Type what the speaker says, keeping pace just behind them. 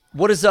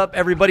What is up,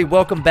 everybody?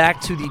 Welcome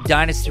back to the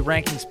Dynasty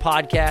Rankings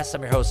podcast.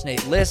 I'm your host,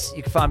 Nate Liss.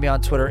 You can find me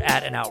on Twitter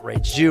at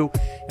 @AnOutrageedJew.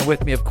 And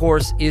with me, of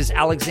course, is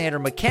Alexander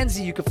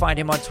McKenzie. You can find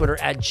him on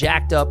Twitter at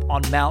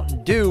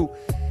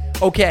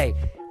JackedUpOnMountainDew. Okay,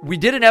 we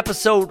did an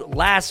episode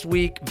last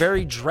week,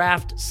 very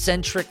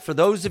draft-centric. For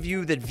those of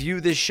you that view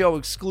this show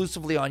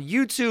exclusively on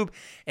YouTube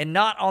and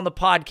not on the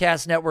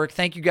podcast network,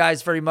 thank you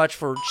guys very much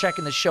for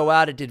checking the show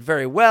out. It did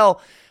very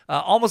well.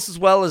 Almost as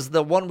well as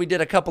the one we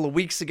did a couple of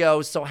weeks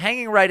ago. So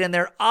hanging right in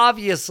there.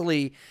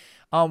 Obviously,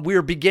 we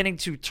are beginning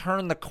to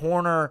turn the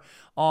corner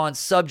on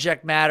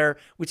subject matter.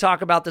 We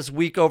talk about this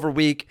week over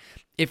week.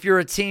 If you're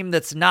a team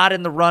that's not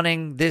in the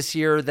running this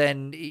year,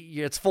 then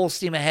it's full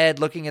steam ahead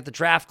looking at the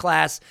draft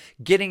class,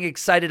 getting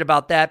excited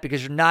about that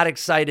because you're not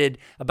excited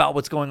about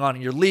what's going on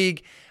in your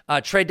league.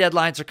 Trade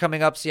deadlines are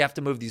coming up, so you have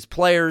to move these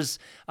players,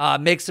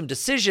 make some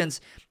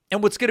decisions.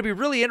 And what's going to be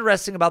really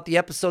interesting about the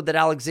episode that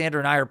Alexander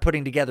and I are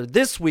putting together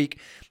this week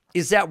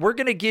is that we're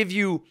going to give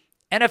you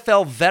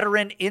NFL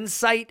veteran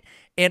insight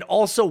and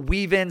also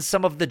weave in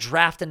some of the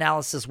draft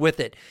analysis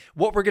with it.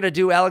 What we're going to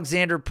do,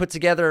 Alexander put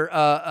together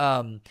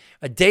a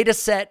data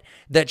set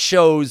that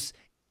shows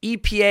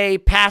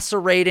EPA, passer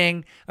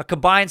rating, a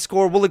combined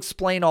score. We'll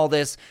explain all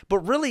this, but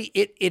really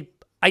it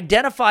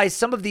identifies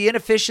some of the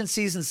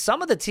inefficiencies in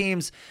some of the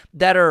teams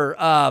that are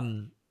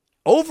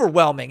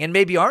overwhelming and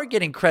maybe aren't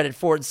getting credit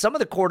for it. And some of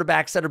the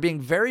quarterbacks that are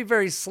being very,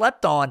 very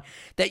slept on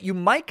that you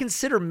might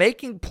consider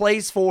making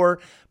plays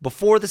for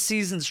before the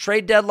season's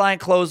trade deadline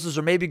closes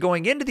or maybe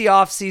going into the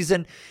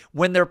offseason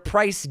when their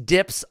price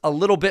dips a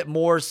little bit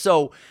more.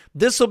 So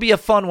this will be a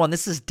fun one.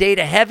 This is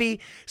data heavy.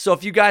 So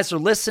if you guys are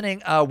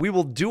listening, we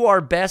will do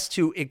our best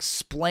to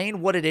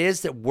explain what it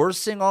is that we're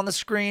seeing on the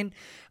screen.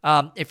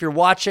 If you're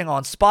watching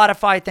on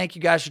Spotify, thank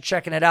you guys for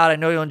checking it out. I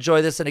know you'll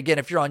enjoy this. And again,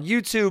 if you're on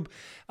YouTube,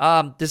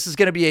 this is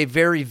going to be a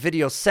very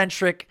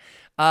video-centric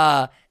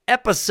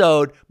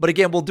episode. But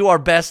again, we'll do our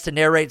best to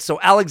narrate. So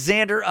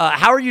Alexander,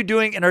 how are you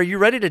doing? And are you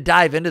ready to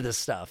dive into this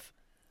stuff?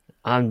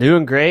 I'm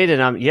doing great.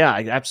 And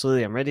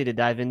absolutely. I'm ready to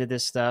dive into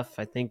this stuff.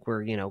 I think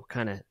we're,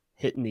 kind of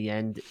hitting the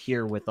end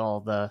here with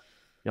all the,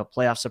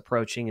 playoffs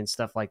approaching and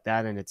stuff like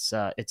that. And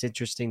it's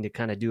interesting to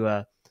kind of do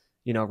a,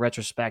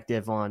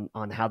 retrospective on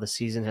how the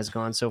season has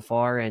gone so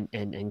far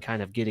and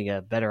kind of getting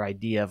a better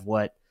idea of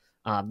what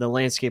the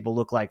landscape will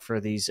look like for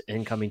these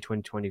incoming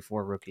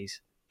 2024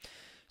 rookies.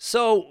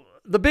 So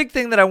the big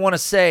thing that I want to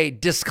say,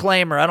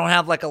 disclaimer, I don't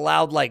have like a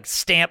loud like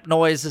stamp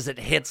noise as it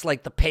hits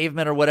like the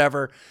pavement or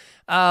whatever.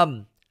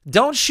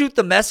 Don't shoot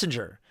the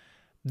messenger.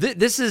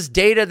 This is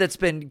data that's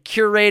been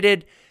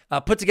curated,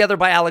 put together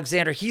by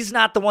Alexander. He's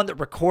not the one that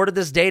recorded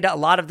this data. A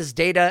lot of this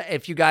data,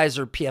 if you guys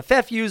are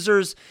PFF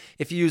users,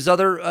 if you use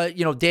other,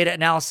 data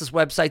analysis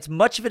websites,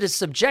 much of it is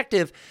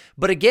subjective.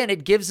 But again,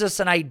 it gives us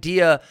an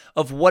idea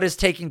of what is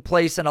taking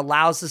place and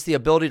allows us the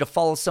ability to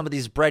follow some of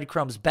these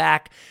breadcrumbs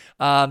back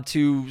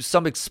to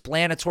some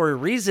explanatory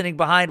reasoning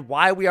behind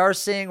why we are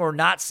seeing or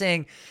not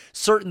seeing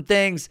certain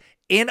things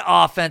in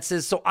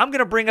offenses. So I'm going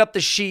to bring up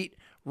the sheet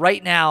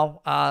right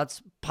now.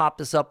 Let's pop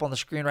this up on the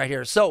screen right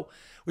here. So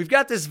we've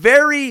got this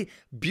very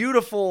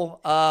beautiful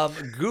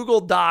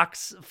Google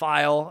Docs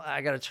file.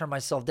 I got to turn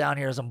myself down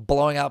here as I'm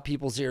blowing out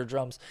people's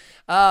eardrums.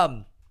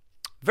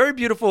 Very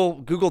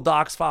beautiful Google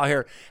Docs file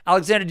here.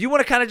 Alexander, do you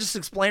want to kind of just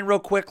explain real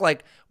quick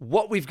like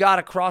what we've got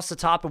across the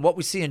top and what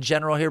we see in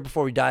general here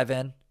before we dive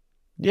in?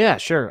 Yeah,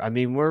 sure. I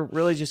mean, we're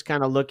really just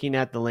kind of looking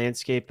at the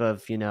landscape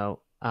of,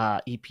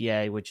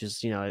 EPA, which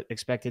is,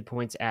 expected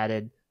points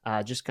added.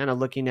 Just kind of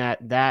looking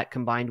at that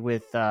combined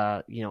with,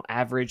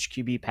 average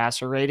QB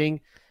passer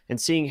rating and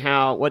seeing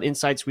what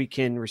insights we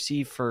can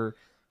receive for,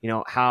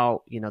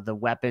 how, the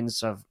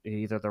weapons of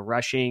either the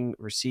rushing,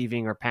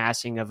 receiving, or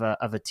passing of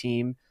a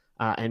team,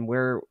 and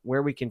where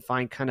we can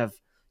find kind of,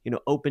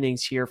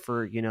 openings here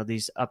for,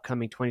 these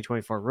upcoming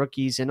 2024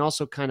 rookies, and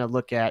also kind of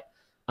look at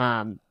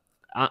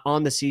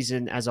on the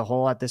season as a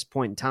whole at this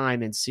point in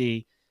time and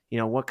see,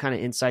 what kind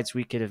of insights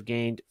we could have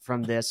gained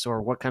from this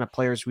or what kind of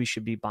players we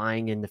should be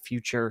buying in the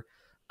future.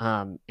 We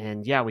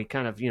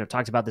kind of,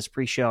 talked about this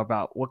pre-show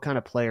about what kind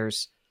of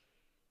players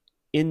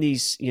in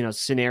these,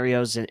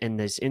 scenarios and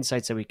these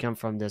insights that we come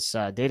from this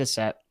data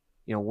set,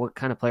 what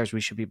kind of players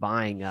we should be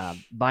buying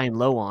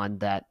low on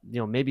that,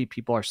 maybe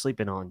people are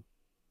sleeping on.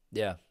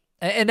 Yeah.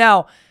 And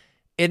now,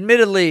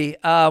 admittedly,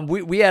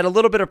 we had a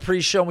little bit of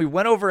pre-show and we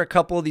went over a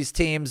couple of these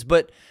teams,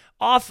 but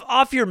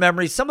off your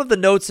memory, some of the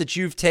notes that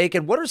you've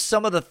taken, what are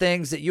some of the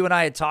things that you and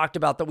I had talked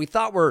about that we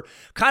thought were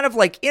kind of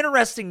like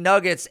interesting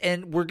nuggets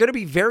and were going to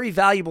be very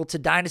valuable to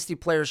dynasty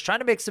players trying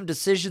to make some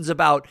decisions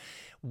about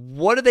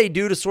what do they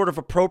do to sort of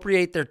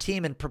appropriate their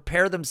team and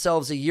prepare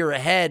themselves a year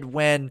ahead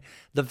when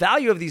the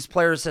value of these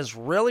players has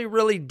really,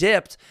 really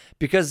dipped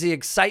because the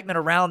excitement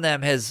around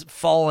them has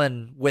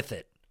fallen with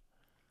it?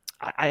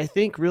 I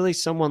think really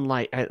someone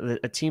like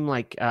a team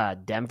like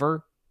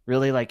Denver,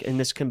 really like in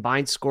this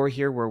combined score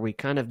here where we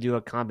kind of do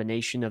a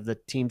combination of the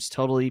team's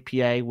total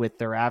EPA with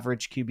their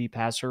average QB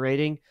passer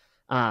rating.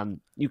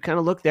 You kind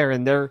of look there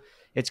and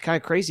it's kind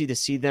of crazy to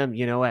see them,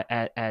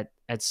 at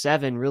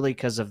 7 really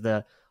because of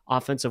the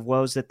offensive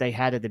woes that they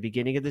had at the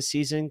beginning of the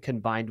season,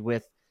 combined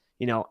with,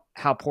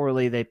 how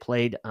poorly they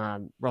played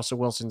Russell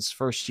Wilson's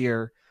first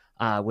year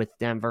with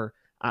Denver.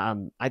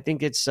 I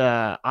think it's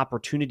an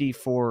opportunity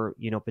for,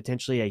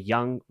 potentially a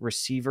young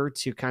receiver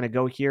to kind of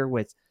go here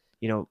with,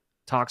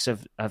 talks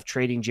of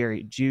trading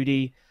Jerry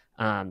Jeudy,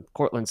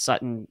 Cortland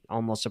Sutton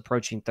almost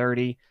approaching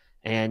 30.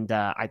 And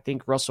I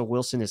think Russell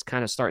Wilson is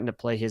kind of starting to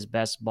play his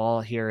best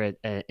ball here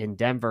in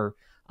Denver.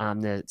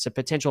 It's a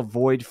potential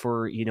void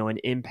for, an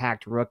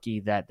impact rookie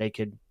that they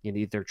could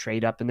either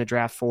trade up in the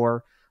draft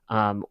for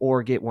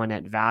or get one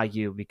at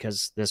value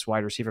because this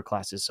wide receiver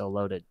class is so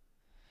loaded.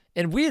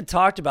 And we had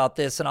talked about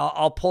this, and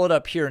I'll pull it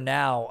up here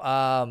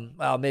now.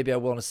 Well, maybe I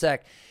will in a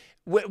sec.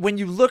 When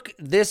you look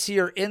this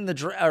year in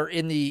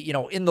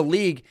the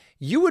league,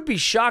 you would be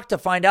shocked to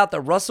find out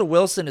that Russell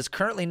Wilson is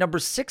currently number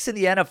 6 in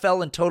the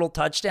NFL in total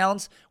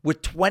touchdowns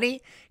with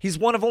 20. He's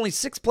one of only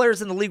 6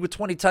 players in the league with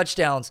 20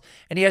 touchdowns,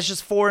 and he has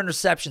just 4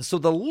 interceptions. So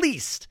the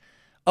least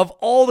of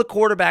all the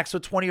quarterbacks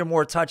with 20 or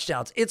more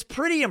touchdowns. It's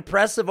pretty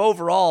impressive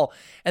overall.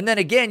 And then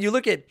again, you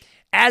look at,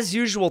 as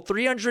usual,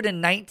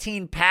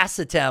 319 pass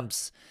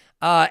attempts,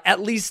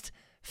 at least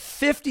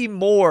 50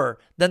 more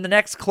than the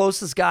next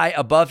closest guy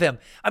above him.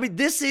 I mean,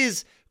 this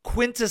is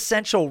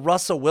quintessential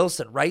Russell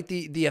Wilson, right?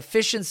 The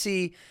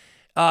efficiency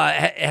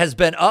has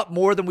been up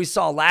more than we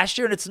saw last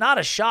year, and it's not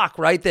a shock,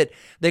 right, that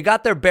they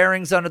got their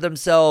bearings under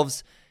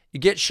themselves. You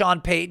get Sean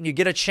Payton, you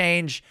get a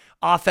change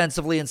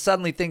offensively, and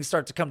suddenly things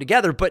start to come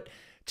together. But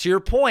to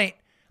your point,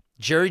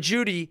 Jerry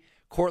Jeudy,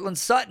 Cortland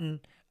Sutton,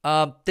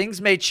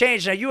 things may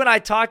change. Now, you and I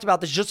talked about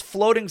this, just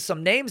floating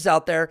some names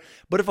out there,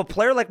 but if a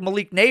player like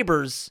Malik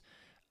Nabers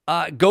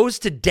goes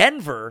to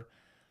Denver,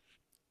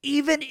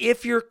 even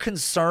if your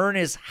concern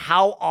is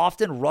how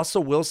often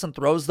Russell Wilson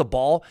throws the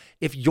ball,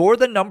 if you're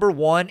the number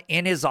 1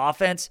 in his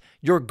offense,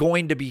 you're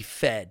going to be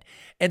fed.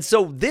 And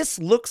so this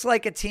looks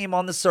like a team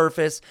on the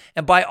surface,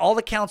 and by all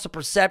accounts of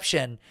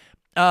perception,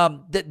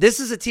 that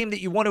this is a team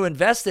that you want to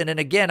invest in. And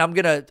again, I'm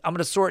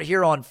gonna sort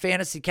here on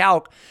Fantasy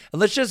Calc, and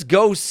let's just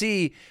go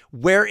see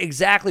where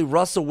exactly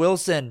Russell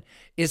Wilson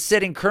is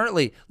sitting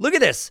currently. Look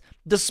at this.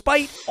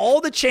 Despite all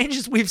the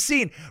changes we've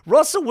seen,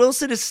 Russell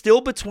Wilson is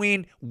still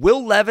between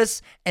Will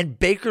Levis and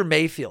Baker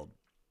Mayfield.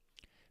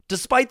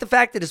 Despite the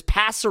fact that his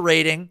passer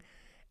rating,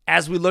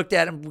 as we looked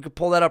at him, we could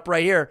pull that up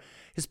right here,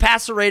 his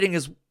passer rating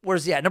is,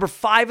 where's he at? Number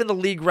 5 in the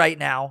league right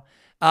now.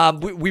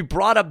 We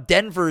brought up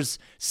Denver's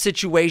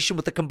situation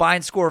with the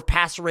combined score of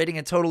passer rating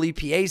and total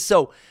EPA.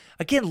 So,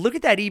 again, look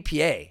at that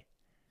EPA.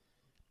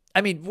 I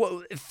mean,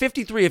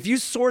 53. If you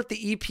sort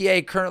the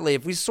EPA currently,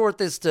 if we sort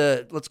this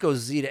to, let's go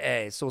Z to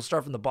A. So we'll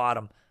start from the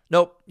bottom.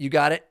 Nope, you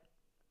got it?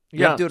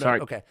 Yeah,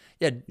 sorry. Okay.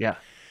 Yeah.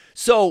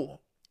 So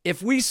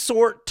if we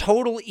sort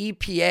total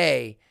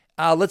EPA,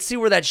 let's see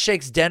where that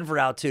shakes Denver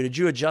out to. Did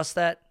you adjust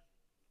that?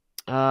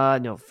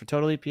 No, for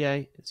total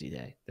EPA, Z to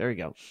A. There you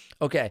go.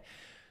 Okay.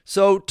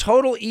 So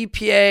total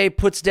EPA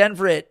puts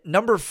Denver at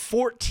number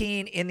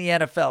 14 in the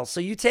NFL. So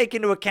you take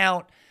into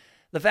account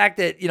the fact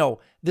that,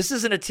 this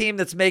isn't a team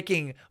that's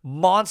making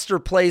monster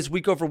plays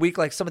week over week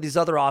like some of these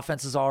other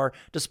offenses are,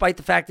 despite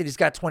the fact that he's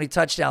got 20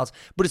 touchdowns,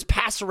 but his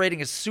passer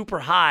rating is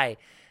super high.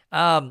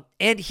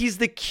 And he's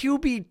the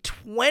QB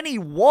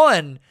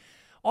 21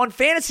 on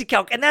Fantasy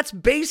Calc, and that's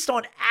based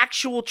on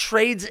actual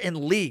trades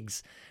in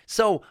leagues.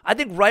 So I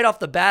think right off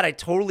the bat, I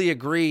totally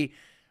agree.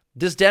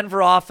 This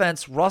Denver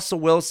offense, Russell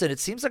Wilson, it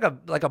seems like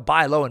a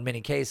buy low in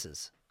many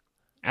cases.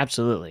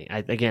 Absolutely.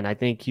 I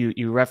think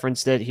you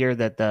referenced it here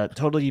that the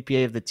total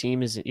EPA of the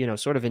team is,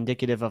 sort of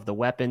indicative of the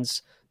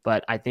weapons,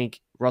 but I think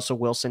Russell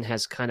Wilson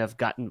has kind of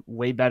gotten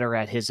way better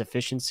at his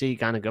efficiency,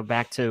 kind of go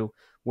back to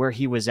where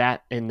he was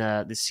at in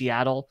the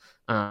Seattle.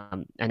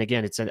 And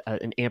again, it's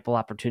an ample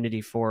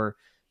opportunity for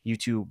you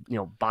to,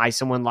 buy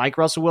someone like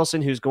Russell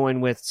Wilson, who's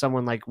going with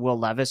someone like Will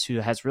Levis, who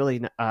has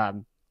really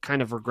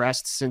kind of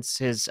regressed since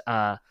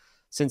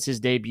his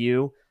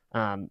debut.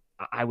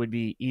 I would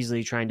be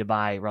easily trying to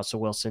buy Russell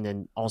Wilson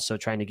and also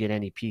trying to get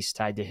any piece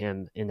tied to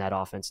him in that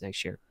offense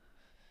next year.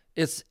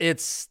 It's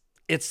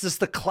just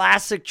the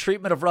classic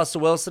treatment of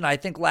Russell Wilson. I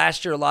think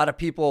last year a lot of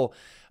people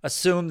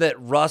assumed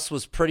that Russ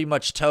was pretty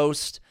much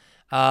toast.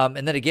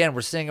 And then again,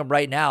 we're seeing him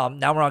right now.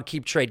 Now we're on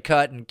keep, trade,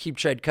 cut, and keep,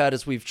 trade, cut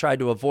as we've tried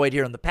to avoid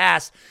here in the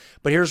past.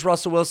 But here's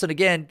Russell Wilson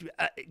again,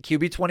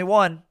 QB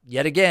 21,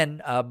 yet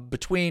again,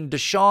 between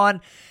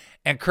Deshaun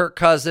and Kirk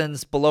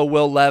Cousins, below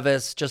Will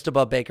Levis, just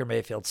above Baker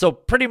Mayfield. So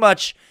pretty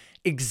much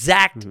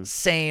exact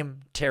same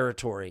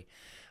territory.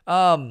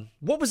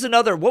 What was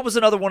another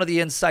one of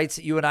the insights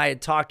that you and I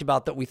had talked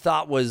about that we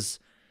thought was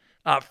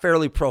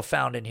fairly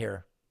profound in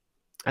here?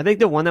 I think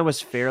the one that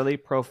was fairly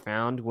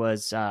profound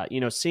was,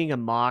 seeing a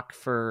mock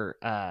for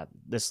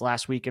this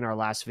last week in our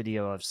last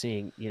video of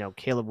seeing,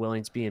 Caleb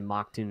Williams being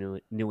mocked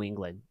to New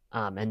England.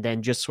 And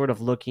then just sort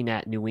of looking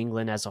at New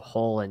England as a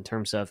whole in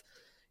terms of,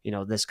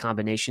 this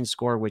combination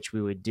score, which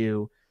we would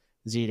do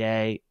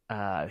Z-Day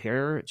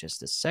here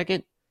just a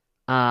second.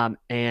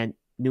 And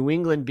New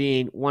England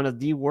being one of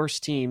the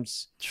worst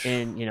teams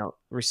in,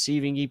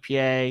 receiving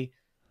EPA,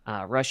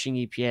 rushing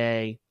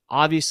EPA,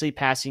 obviously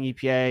passing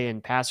EPA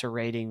and passer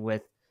rating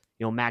with,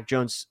 Mac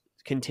Jones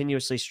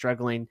continuously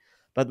struggling.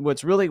 But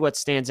what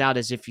stands out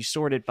is if you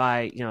sort it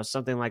by,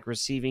 something like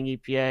receiving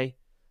EPA,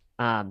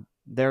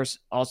 there's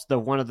also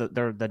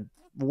they're the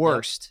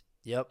worst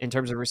in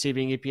terms of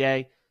receiving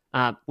EPA.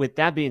 With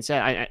that being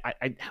said,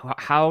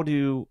 how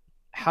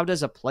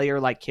does a player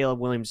like Caleb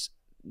Williams,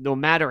 no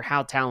matter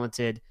how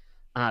talented,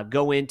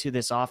 go into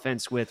this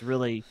offense with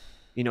really,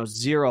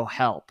 zero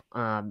help?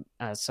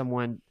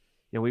 Someone,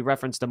 we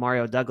referenced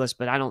Mario Douglas,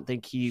 but I don't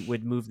think he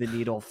would move the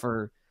needle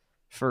for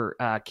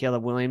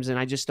Caleb Williams, and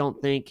I just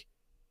don't think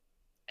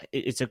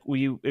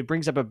it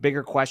brings up a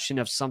bigger question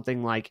of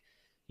something like,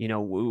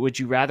 would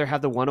you rather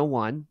have the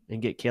 101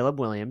 and get Caleb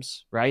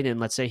Williams, right? And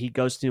let's say he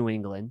goes to New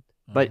England,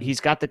 but he's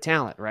got the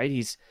talent, right?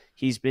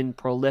 He's been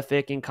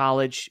prolific in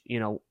college,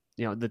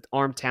 the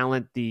arm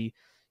talent, the,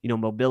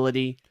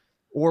 mobility.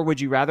 Or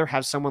would you rather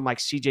have someone like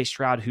CJ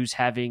Stroud, who's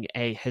having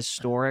a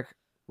historic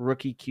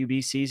rookie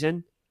QB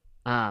season?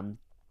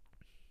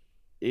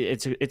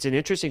 It's an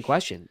interesting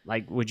question.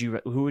 Like,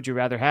 who would you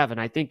rather have? And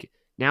I think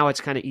now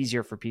it's kind of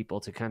easier for people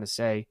to kind of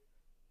say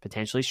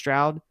potentially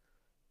Stroud,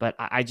 but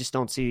I just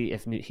don't see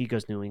if he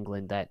goes New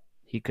England that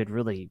it would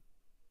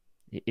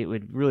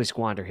really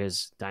squander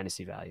his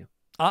dynasty value.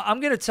 I'm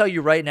going to tell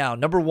you right now,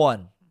 number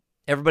one,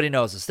 everybody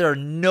knows this. There are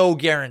no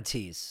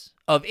guarantees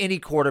of any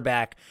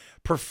quarterback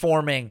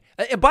performing.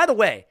 And by the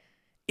way,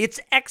 it's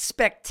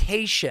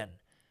expectation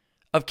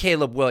of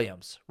Caleb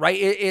Williams, right?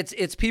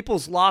 It's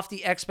people's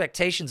lofty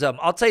expectations of him.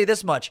 I'll tell you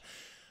this much.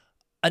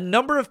 A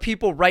number of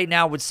people right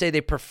now would say they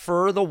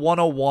prefer the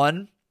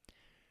 101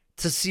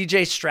 to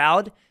CJ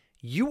Stroud.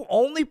 You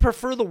only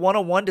prefer the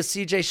 101 to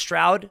CJ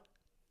Stroud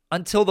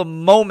until the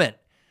moment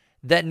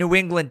that New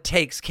England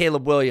takes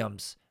Caleb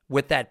Williams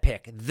with that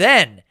pick.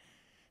 Then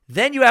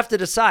you have to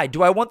decide,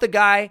 do I want the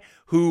guy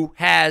who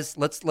has,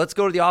 let's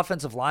go to the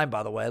offensive line,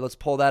 by the way. Let's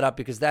pull that up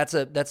because that's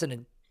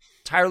an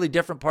entirely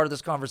different part of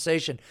this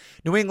conversation.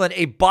 New England,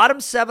 a bottom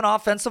 7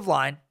 offensive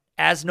line,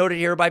 as noted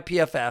here by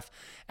PFF.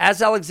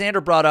 As Alexander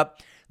brought up,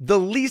 the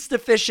least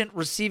efficient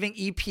receiving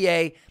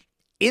EPA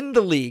in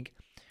the league,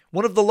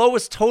 one of the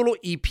lowest total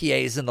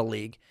EPAs in the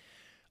league.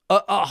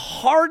 A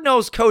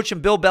hard-nosed coach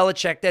in Bill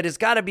Belichick that has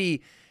got to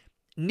be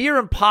near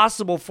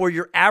impossible for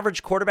your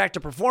average quarterback to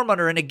perform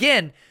under. And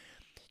again,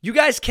 you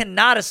guys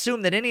cannot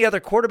assume that any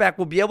other quarterback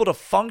will be able to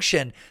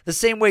function the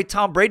same way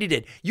Tom Brady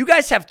did. You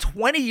guys have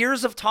 20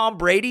 years of Tom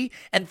Brady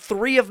and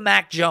 3 of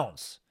Mac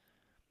Jones.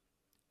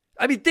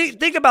 I mean,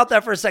 think about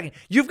that for a second.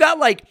 You've got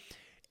like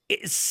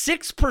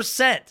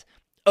 6%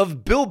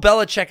 of Bill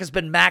Belichick has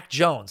been Mac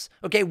Jones.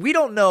 Okay, we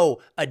don't know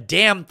a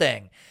damn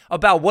thing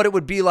about what it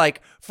would be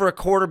like for a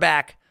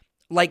quarterback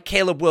like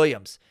Caleb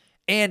Williams.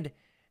 And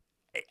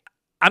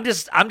I'm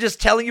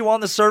just telling you on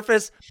the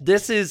surface,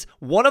 this is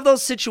one of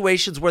those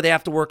situations where they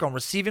have to work on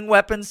receiving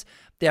weapons.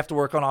 They have to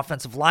work on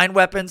offensive line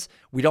weapons.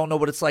 We don't know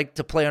what it's like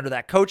to play under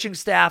that coaching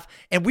staff.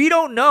 And we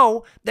don't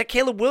know that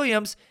Caleb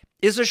Williams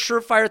is a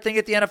surefire thing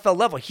at the NFL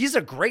level. He's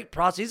a great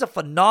prospect. He's a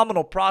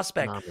phenomenal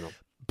prospect.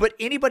 But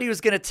anybody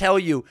who's going to tell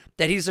you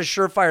that he's a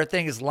surefire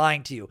thing is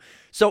lying to you.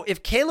 So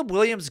if Caleb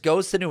Williams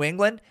goes to New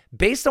England,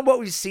 based on what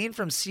we've seen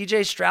from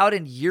CJ Stroud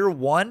in year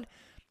 1,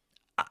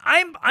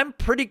 I'm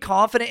pretty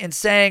confident in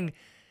saying,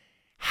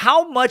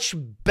 how much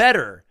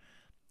better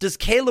does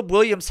Caleb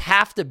Williams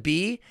have to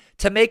be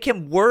to make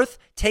him worth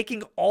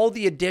taking all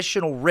the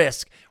additional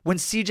risk when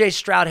CJ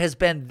Stroud has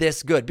been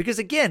this good? Because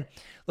again,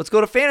 let's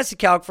go to Fantasy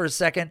Calc for a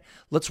second.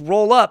 Let's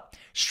roll up.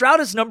 Stroud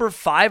is number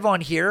 5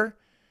 on here,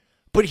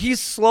 but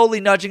he's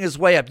slowly nudging his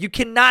way up. You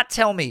cannot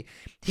tell me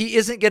he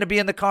isn't going to be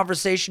in the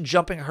conversation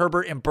jumping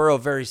Herbert and Burrow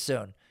very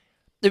soon.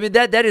 I mean,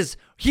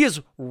 he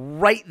is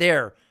right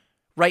there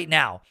right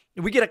now.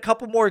 We get a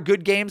couple more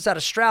good games out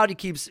of Stroud. He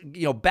keeps,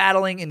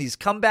 battling in these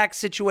comeback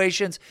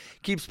situations,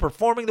 keeps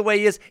performing the way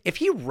he is. If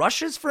he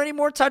rushes for any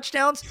more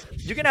touchdowns,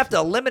 you're going to have to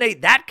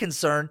eliminate that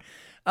concern.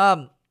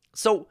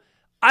 So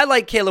I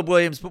like Caleb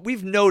Williams, but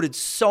we've noted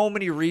so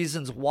many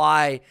reasons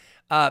why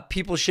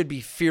people should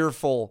be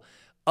fearful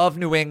of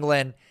New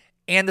England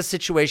and the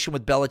situation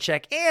with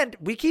Belichick. And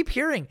we keep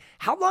hearing,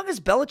 how long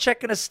is Belichick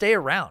going to stay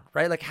around,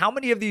 right? Like, how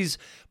many of these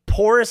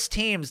porous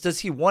teams does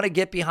he want to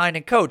get behind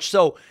and coach?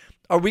 So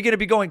are we going to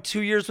be going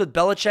 2 years with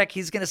Belichick?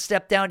 He's going to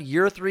step down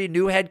year 3,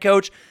 new head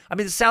coach. I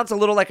mean, it sounds a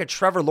little like a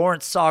Trevor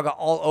Lawrence saga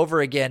all over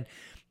again,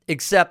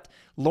 except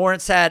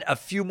Lawrence had a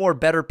few more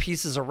better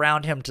pieces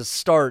around him to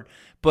start.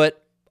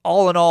 But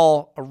all in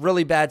all, a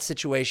really bad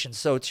situation.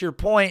 So to your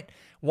point,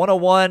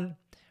 101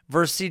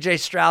 versus CJ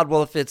Stroud.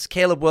 Well, if it's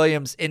Caleb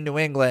Williams in New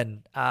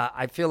England,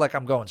 I feel like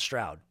I'm going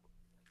Stroud.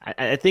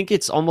 I think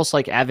it's almost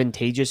like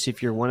advantageous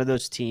if you're one of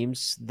those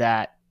teams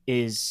that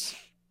is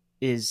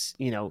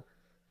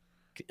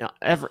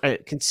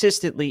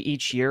consistently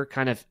each year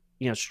kind of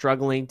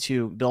struggling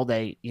to build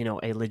a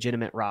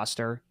legitimate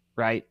roster,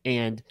 right?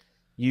 And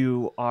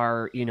you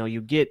are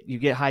you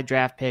get high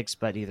draft picks,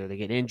 but either they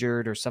get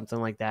injured or something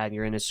like that, and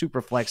you're in a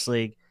super flex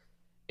league,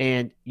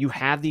 and you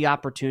have the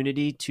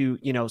opportunity to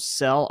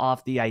sell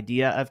off the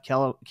idea of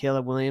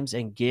Caleb Williams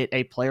and get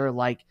a player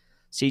like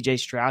CJ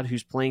Stroud,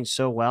 who's playing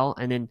so well.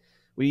 And then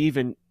we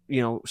even,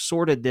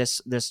 sorted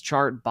this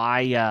chart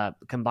by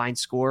combined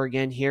score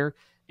again here.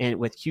 And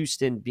with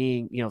Houston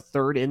being,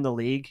 third in the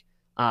league,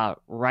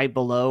 right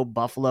below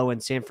Buffalo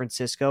and San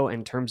Francisco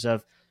in terms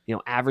of,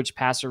 average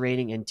passer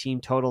rating and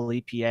team total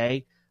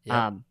EPA.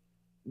 Yep.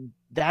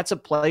 That's a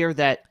player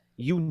that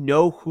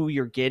who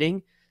you're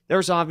getting.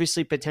 There's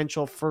obviously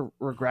potential for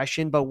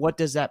regression, but what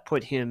does that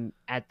put him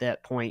at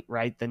that point,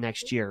 right? The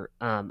next year,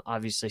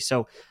 obviously.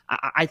 So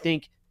I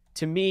think,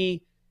 to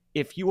me,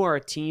 if you are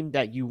a team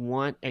that you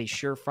want a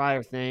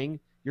surefire thing,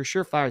 your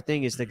surefire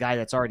thing is the guy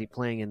that's already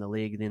playing in the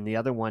league. And then the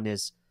other one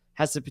has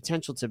the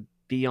potential to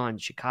be on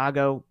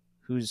Chicago,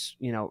 who's,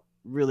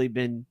 really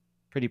been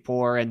pretty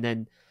poor. And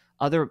then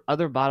other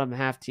bottom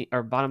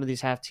of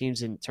these half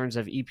teams in terms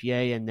of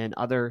EPA, and then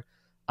other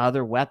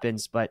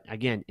weapons. But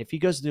again, if he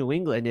goes to New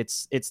England,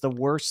 it's the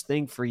worst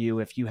thing for you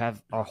if you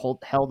are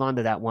held on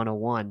to that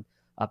 101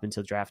 up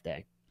until draft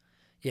day.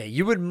 Yeah,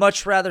 you would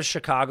much rather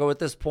Chicago at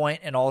this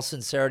point. In all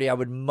sincerity, I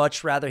would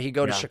much rather he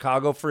go to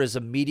Chicago for his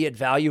immediate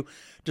value.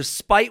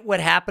 Despite what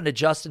happened to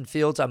Justin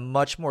Fields, I'm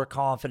much more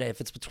confident. If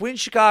it's between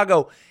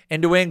Chicago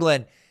and New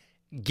England,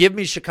 give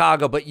me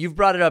Chicago. But you've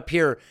brought it up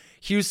here.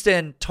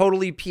 Houston,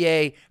 total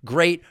EPA,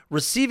 great.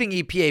 Receiving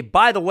EPA,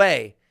 by the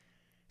way,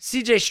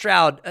 CJ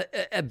Stroud,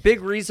 a big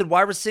reason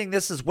why we're seeing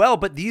this as well,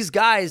 but these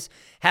guys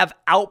have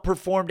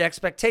outperformed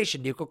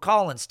expectation. Nico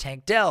Collins,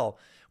 Tank Dell.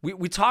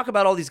 We talk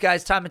about all these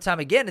guys time and time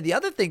again. And the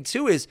other thing,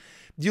 too, is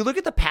you look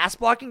at the pass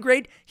blocking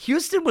grade,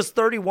 Houston was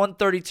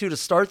 31-32 to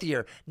start the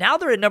year. Now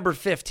they're at number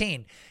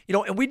 15.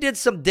 And we did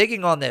some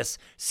digging on this.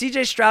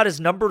 CJ Stroud is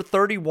number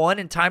 31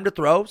 in time to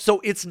throw. So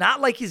it's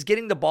not like he's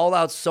getting the ball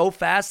out so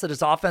fast that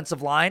his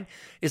offensive line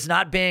is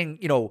not being,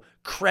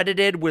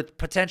 credited with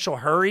potential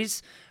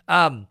hurries.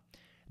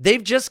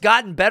 They've just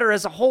gotten better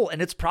as a whole,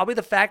 and it's probably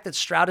the fact that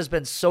Stroud has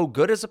been so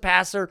good as a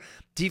passer.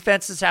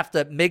 Defenses have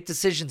to make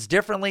decisions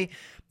differently.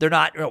 They're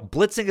not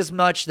blitzing as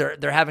much.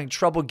 They're having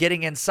trouble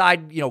getting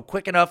inside,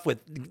 quick enough with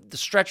the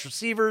stretch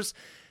receivers.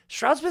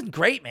 Stroud's been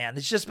great, man.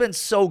 It's just been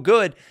so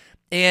good.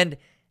 And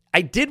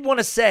I did want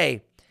to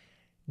say,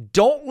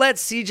 don't let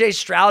CJ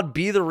Stroud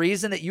be the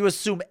reason that you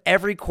assume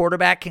every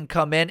quarterback can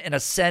come in and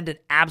ascend an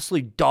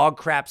absolutely dog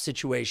crap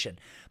situation.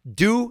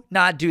 Do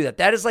not do that.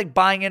 That is like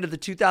buying into the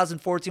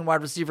 2014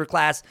 wide receiver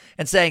class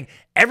and saying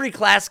every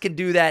class can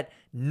do that.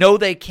 No,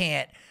 they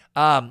can't.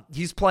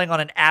 He's playing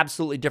on an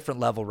absolutely different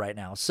level right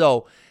now.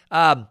 So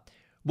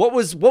what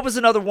was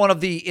another one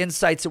of the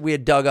insights that we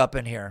had dug up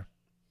in here?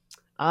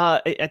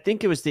 I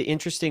think it was the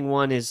interesting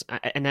one is,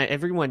 and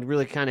everyone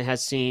really kind of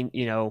has seen,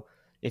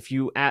 if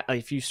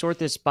you sort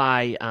this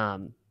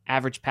by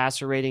average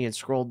passer rating and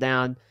scroll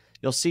down,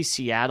 you'll see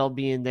Seattle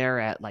being there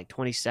at like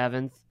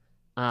 27th.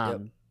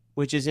 Yep.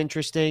 Which is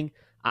interesting.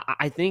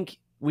 I think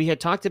we had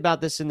talked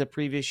about this in the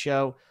previous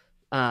show,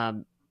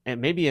 and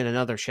maybe in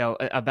another show,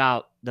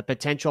 about the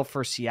potential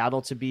for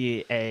Seattle to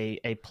be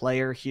a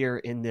player here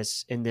in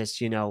this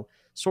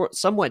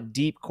somewhat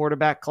deep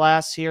quarterback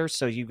class here.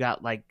 So you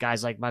got like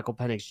guys like Michael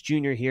Penix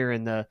Jr. here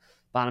in the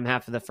bottom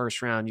half of the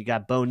first round. You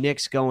got Bo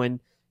Nix going,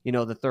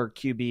 the third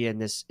QB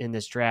in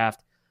this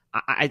draft.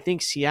 I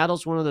think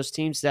Seattle's one of those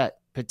teams that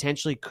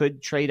potentially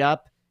could trade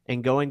up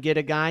and go and get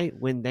a guy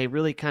when they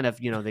really kind of,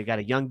 they've got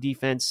a young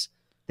defense.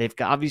 They've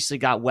obviously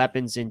got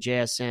weapons in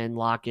JSN,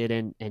 Lockett,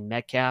 and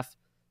Metcalf.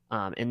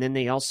 And then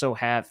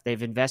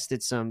they've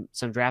invested some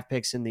draft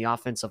picks in the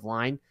offensive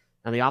line.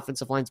 Now, the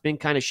offensive line's been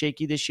kind of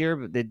shaky this year,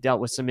 but they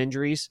dealt with some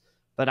injuries.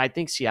 But I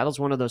think Seattle's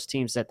one of those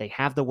teams that they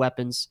have the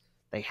weapons,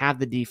 they have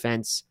the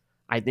defense.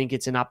 I think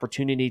it's an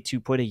opportunity to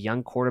put a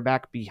young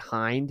quarterback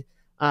behind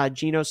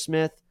Geno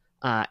Smith.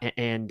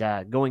 And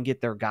go and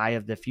get their guy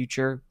of the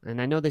future. And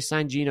I know they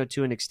signed Geno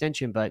to an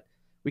extension, but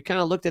we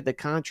kind of looked at the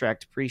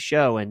contract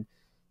pre-show, and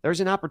there's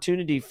an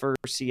opportunity for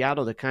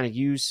Seattle to kind of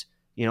use,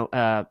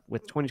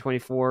 with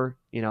 2024,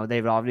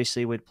 they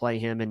obviously would play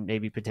him and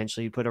maybe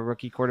potentially put a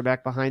rookie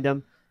quarterback behind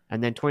him.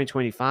 And then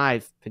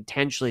 2025,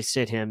 potentially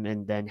sit him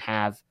and then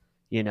have,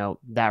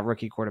 that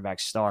rookie quarterback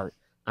start.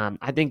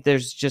 I think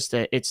there's just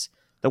the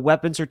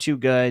weapons are too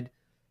good.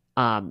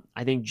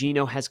 I think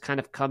Geno has kind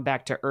of come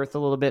back to earth a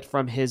little bit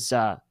from his,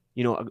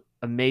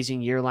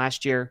 amazing year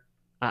last year.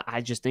 I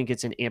just think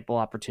it's an ample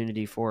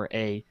opportunity for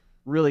a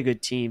really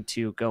good team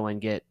to go and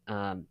get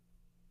a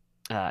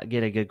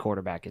good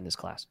quarterback in this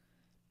class.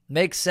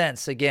 Makes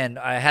sense. Again,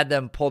 I had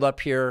them pulled up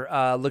here,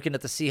 looking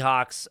at the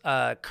Seahawks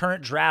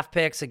current draft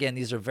picks. Again,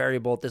 these are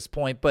variable at this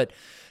point, but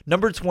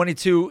number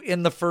 22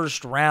 in the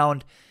first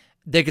round,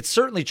 they could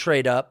certainly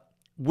trade up.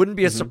 Wouldn't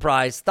be a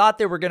surprise. Thought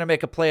they were going to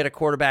make a play at a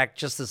quarterback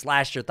just this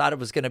last year. Thought it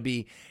was going to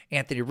be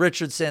Anthony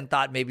Richardson.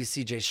 Thought maybe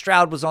CJ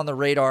Stroud was on the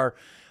radar.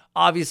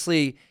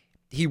 Obviously,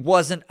 he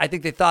wasn't. I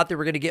think they thought they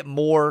were going to get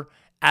more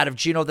out of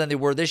Geno than they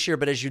were this year.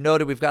 But as you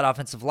noted, we've got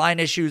offensive line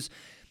issues.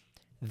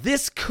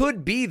 This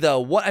could be,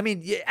 though,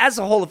 as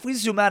a whole, if we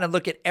zoom out and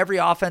look at every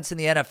offense in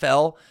the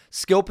NFL,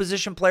 skill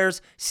position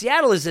players,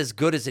 Seattle is as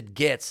good as it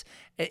gets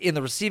in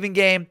the receiving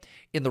game,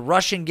 in the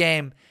rushing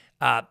game.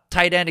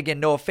 Tight end, again,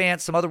 Noah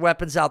Fant, some other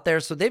weapons out there.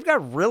 So they've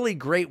got really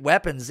great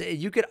weapons.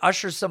 You could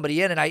usher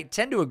somebody in, and I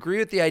tend to agree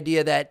with the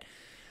idea that,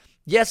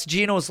 yes,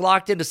 Geno is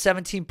locked into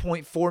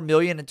 $17.4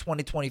 million in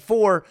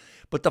 2024,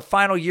 but the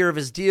final year of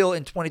his deal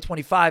in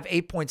 2025,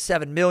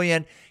 $8.7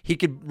 million. He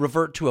could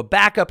revert to a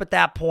backup at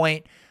that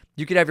point.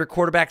 You could have your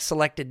quarterback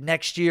selected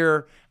next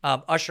year,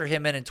 usher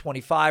him in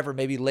 25 or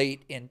maybe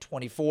late in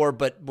 24,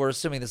 but we're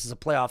assuming this is a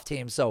playoff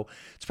team, so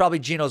it's probably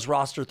Geno's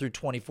roster through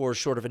 24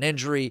 short of an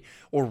injury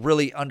or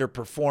really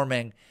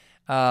underperforming.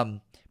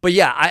 But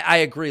yeah, I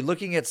agree.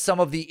 Looking at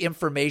some of the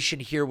information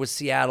here with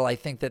Seattle, I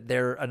think that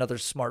they're another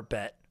smart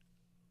bet.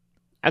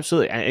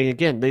 Absolutely. And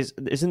again,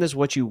 isn't this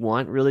what you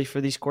want really for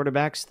these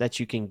quarterbacks, that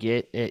you can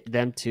get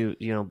them to,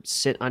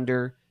 sit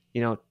under,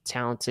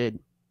 talented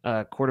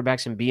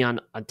quarterbacks and be on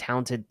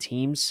talented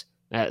teams?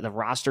 The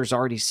roster's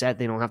already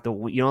set. You don't have to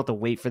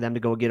wait for them to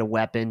go get a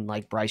weapon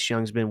like Bryce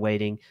Young's been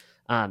waiting.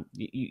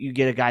 You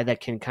get a guy that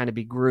can kind of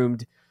be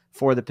groomed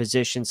for the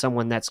position,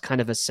 someone that's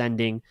kind of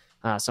ascending,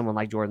 someone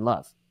like Jordan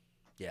Love.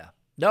 Yeah.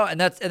 No,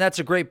 and that's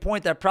a great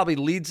point. That probably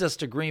leads us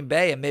to Green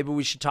Bay, and maybe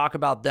we should talk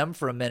about them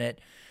for a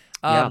minute.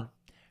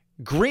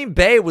 Green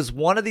Bay was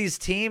one of these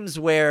teams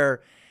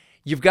where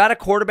you've got a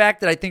quarterback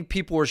that I think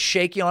people were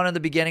shaky on in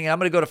the beginning. And I'm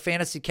going to go to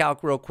Fantasy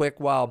Calc real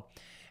quick while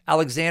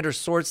Alexander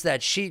sorts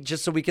that sheet,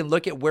 just so we can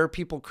look at where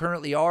people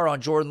currently are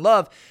on Jordan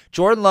Love.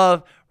 Jordan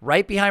Love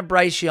right behind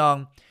Bryce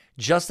Young,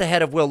 just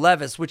ahead of Will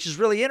Levis, which is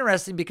really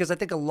interesting because I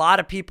think a lot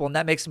of people, and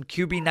that makes him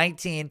QB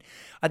 19,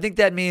 I think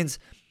that means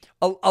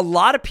a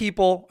lot of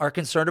people are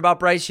concerned about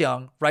Bryce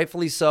Young,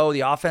 rightfully so,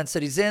 the offense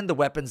that he's in, the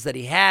weapons that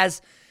he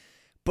has.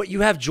 But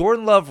you have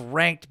Jordan Love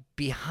ranked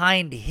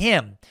behind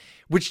him,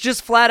 which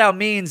just flat out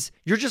means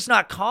you're just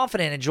not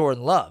confident in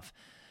Jordan Love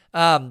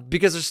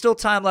because there's still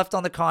time left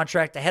on the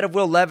contract, ahead of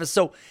Will Levis.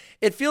 So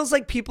it feels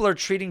like people are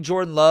treating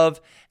Jordan Love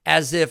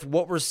as if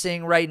what we're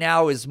seeing right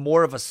now is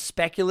more of a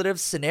speculative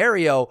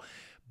scenario.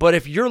 But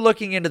if you're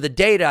looking into the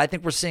data, I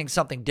think we're seeing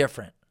something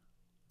different.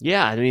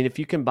 Yeah, I mean, if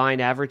you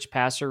combine average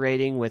passer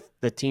rating with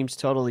the team's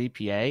total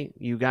EPA,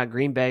 you got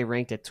Green Bay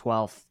ranked at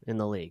 12th in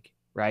the league,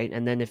 right?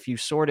 And then if you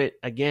sort it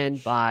again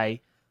by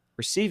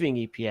receiving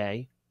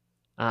EPA,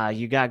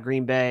 you got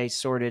Green Bay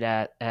sorted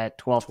at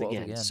 12th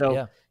again. So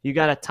yeah. You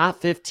got a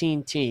top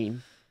 15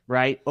 team,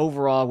 right,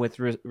 overall with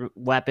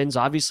weapons,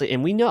 obviously.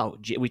 And we know,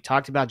 we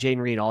talked about Jayden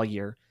Reed all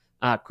year.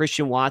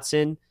 Christian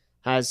Watson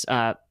has,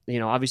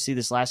 obviously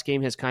this last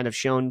game has kind of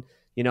shown,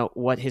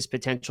 what his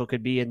potential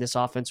could be in this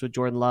offense with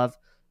Jordan Love.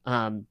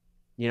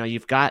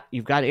 You've got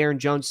Aaron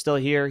Jones still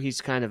here.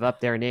 He's kind of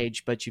up there in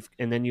age,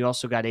 and then you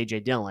also got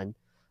AJ Dillon.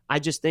 I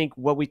just think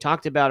what we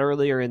talked about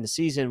earlier in the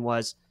season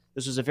was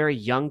this was a very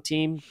young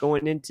team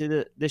going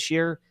into this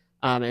year.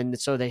 And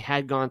so they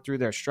had gone through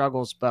their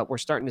struggles, but we're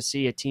starting to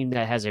see a team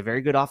that has a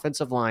very good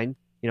offensive line,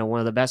 one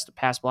of the best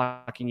pass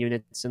blocking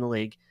units in the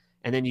league.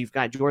 And then you've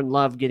got Jordan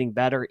Love getting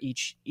better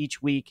each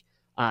week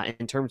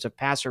in terms of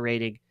passer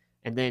rating.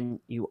 And then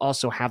you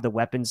also have the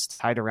weapons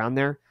tied around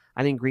there.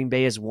 I think Green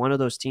Bay is one of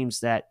those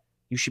teams that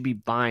you should be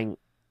buying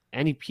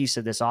any piece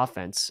of this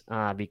offense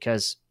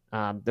because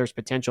there's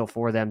potential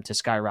for them to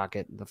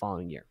skyrocket the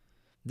following year.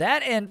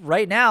 That, and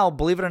right now,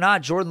 believe it or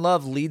not, Jordan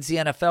Love leads the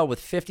NFL with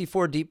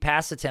 54 deep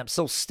pass attempts.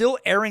 So still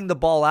airing the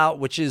ball out,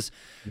 which is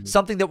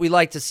something that we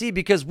like to see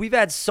because we've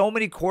had so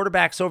many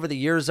quarterbacks over the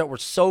years that were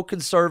so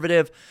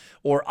conservative,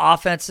 or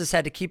offenses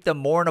had to keep them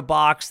more in a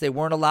box. They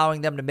weren't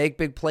allowing them to make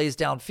big plays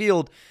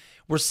downfield.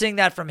 We're seeing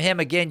that from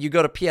him. Again, you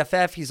go to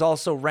PFF, he's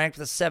also ranked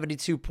with a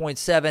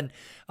 72.7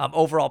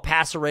 overall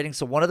passer rating,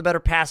 so one of the better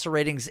passer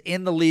ratings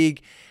in the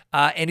league,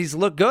 and he's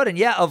looked good. And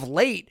yeah, of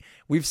late,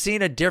 we've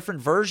seen a different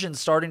version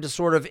starting to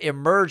sort of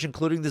emerge,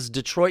 including this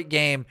Detroit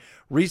game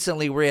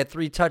recently where he had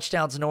 3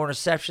 touchdowns and no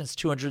interceptions,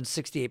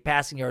 268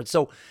 passing yards.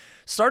 So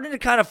starting to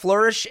kind of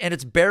flourish, and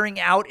it's bearing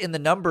out in the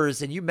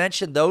numbers. And you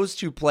mentioned those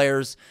two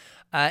players.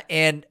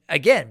 And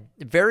again,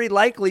 very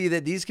likely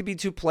that these could be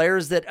two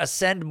players that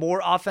ascend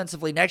more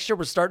offensively next year.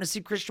 We're starting to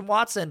see Christian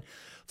Watson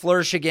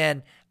flourish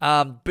again.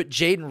 But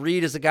Jayden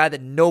Reed is a guy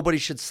that nobody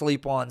should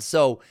sleep on.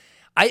 So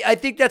I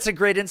think that's a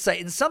great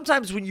insight. And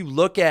sometimes when you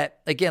look at,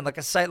 again, like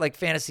a site like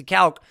Fantasy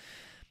Calc,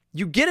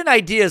 you get an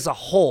idea as a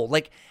whole.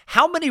 Like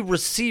how many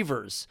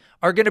receivers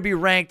are going to be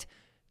ranked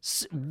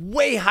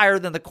way higher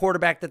than the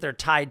quarterback that they're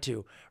tied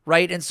to,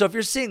 right? And so if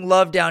you're seeing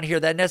Love down here,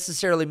 that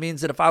necessarily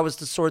means that if I was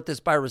to sort this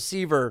by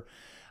receiver,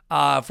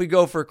 if we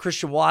go for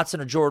Christian Watson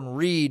or Jordan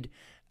Reed,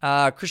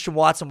 Christian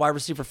Watson, wide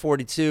receiver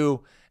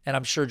 42, and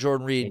I'm sure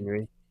Jordan Reed.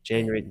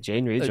 Jayden Reed.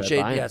 Jayden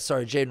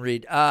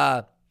Reed.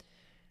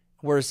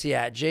 Where is he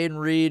at? Jayden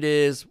Reed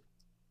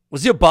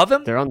was he above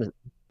him?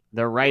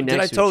 They're right next to each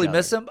other. Did I totally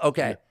miss him?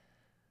 Okay. Yeah.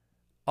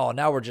 Oh,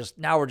 now we're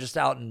just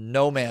out in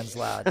no man's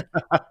land.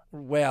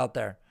 Way out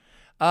there.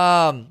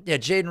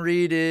 Jayden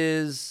Reed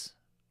is.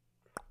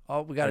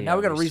 Oh, we got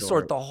to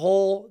resort the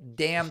whole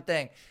damn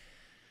thing.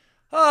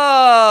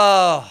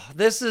 Oh,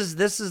 this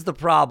is the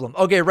problem.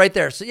 Okay, right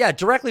there. So yeah,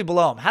 directly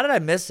below him. How did I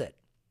miss it?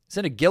 He's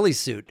in a ghillie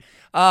suit.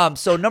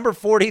 So number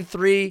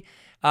 43,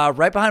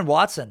 right behind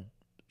Watson.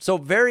 So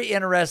very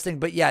interesting.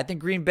 But yeah, I think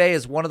Green Bay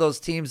is one of those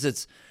teams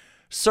that's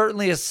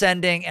certainly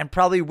ascending and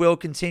probably will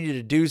continue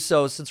to do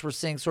so since we're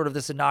seeing sort of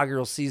this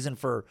inaugural season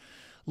for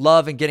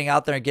Love and getting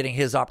out there and getting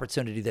his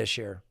opportunity this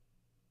year.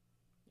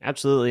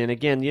 Absolutely. And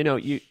again,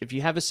 if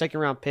you have a second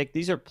round pick,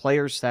 these are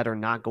players that are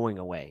not going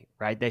away,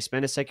 right? They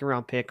spent a second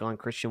round pick on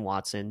Christian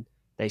Watson.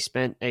 They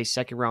spent a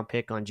second round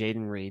pick on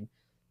Jaden Reed.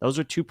 Those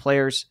are two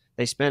players.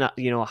 They spent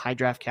a high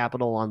draft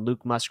capital on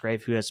Luke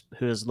Musgrave, who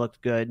has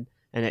looked good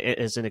and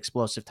is an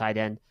explosive tight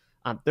end.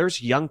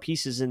 There's young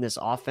pieces in this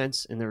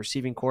offense in the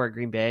receiving core at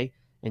Green Bay,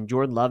 and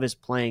Jordan Love is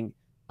playing.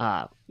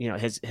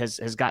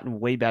 Has gotten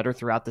way better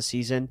throughout the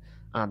season.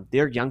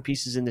 There are young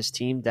pieces in this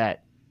team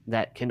that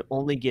can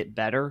only get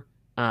better.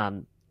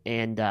 I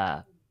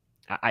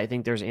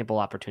think there's ample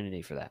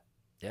opportunity for that.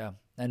 Yeah.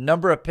 And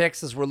number of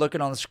picks as we're looking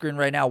on the screen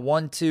right now,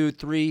 1, 2,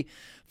 3,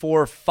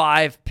 4,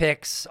 5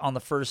 picks on the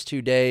first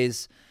 2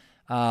 days.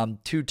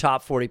 2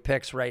 top 40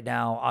 picks right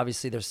now.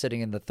 Obviously they're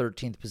sitting in the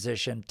 13th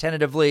position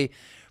tentatively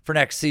for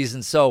next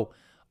season. So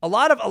a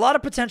lot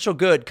of potential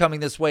good coming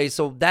this way.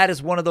 So that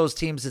is one of those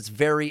teams that's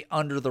very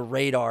under the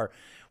radar.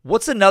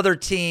 What's another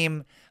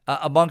team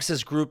amongst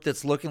this group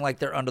that's looking like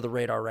they're under the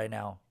radar right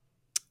now?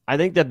 I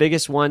think the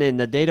biggest one, and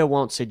the data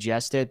won't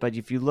suggest it, but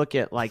if you look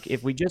at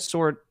if we just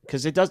sort,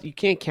 because you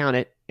can't count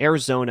it,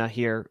 Arizona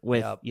here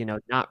with,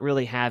 not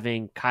really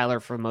having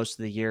Kyler for most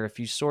of the year. If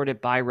you sort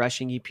it by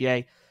rushing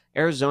EPA,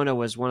 Arizona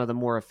was one of the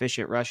more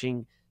efficient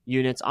rushing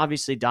units.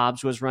 Obviously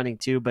Dobbs was running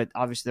too, but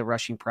obviously the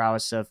rushing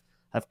prowess of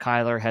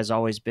Kyler has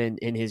always been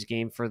in his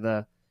game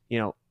for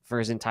for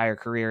his entire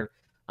career.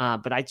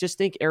 But I just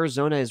think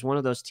Arizona is one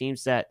of those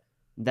teams that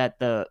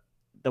the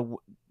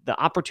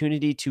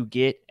opportunity to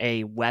get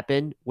a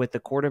weapon with the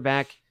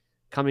quarterback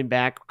coming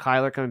back,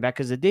 Kyler coming back,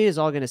 because the data is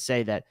all going to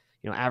say that,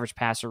 average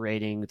passer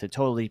rating, the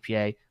total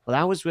EPA. Well,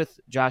 that was with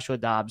Joshua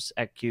Dobbs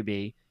at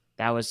QB.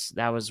 That was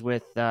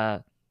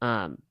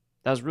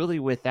really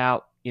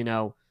without,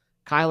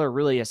 Kyler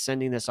really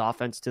ascending this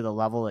offense to the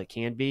level it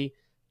can be.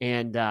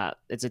 And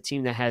it's a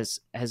team that has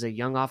a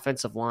young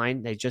offensive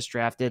line. They just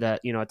drafted a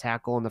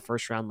tackle in the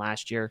first round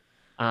last year.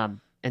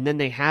 And then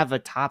they have a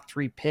top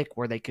 3 pick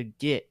where they could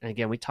get, and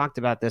again, we talked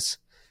about this.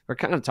 We're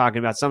kind of talking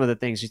about some of the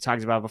things we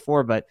talked about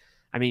before, but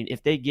I mean,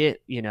 if they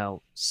get,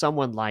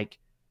 someone like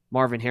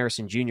Marvin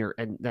Harrison Jr.,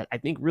 and that I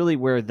think really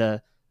where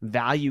the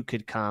value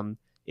could come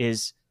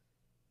is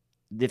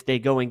if they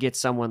go and get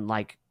someone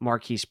like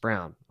Marquise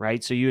Brown,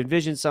 right? So you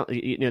envision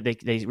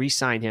they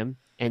re-sign him,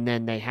 and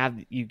then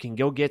you can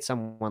go get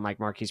someone like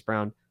Marquise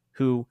Brown,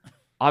 who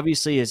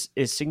obviously is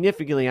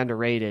significantly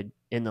underrated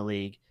in the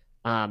league.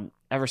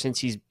 Ever since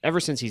he's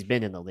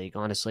been in the league,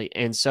 honestly.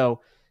 And so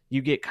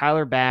you get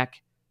Kyler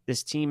back.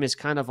 This team is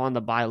kind of on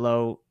the buy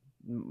low.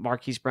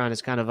 Marquise Brown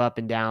is kind of up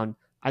and down.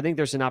 I think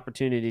there's an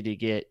opportunity to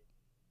get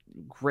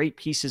great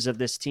pieces of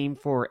this team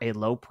for a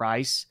low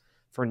price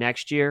for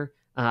next year.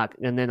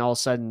 And then all of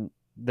a sudden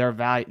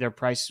their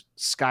price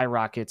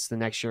skyrockets the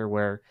next year,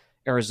 where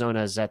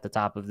Arizona is at the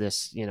top of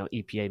this,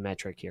 EPA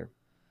metric here.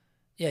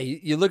 Yeah.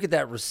 You look at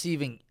that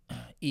receiving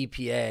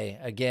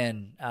EPA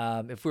again.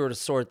 If we were to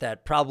sort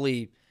that,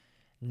 probably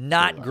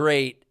not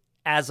great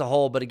as a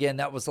whole, but again,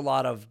 that was a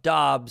lot of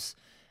Dobbs.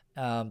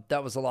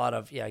 That was a lot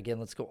of, again,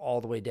 let's go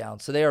all the way down.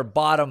 So they are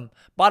bottom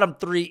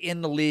 3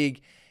 in the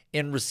league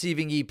in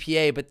receiving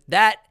EPA, but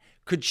that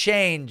could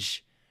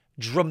change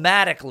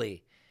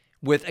dramatically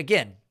with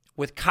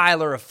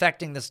Kyler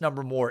affecting this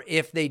number more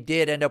if they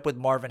did end up with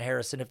Marvin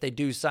Harrison, if they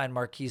do sign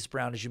Marquise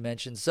Brown, as you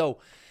mentioned. So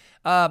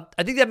I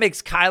think that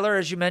makes Kyler,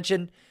 as you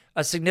mentioned,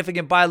 a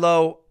significant buy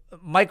low.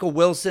 Michael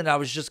Wilson, I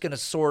was just going to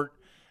sort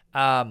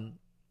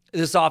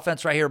this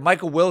offense right here.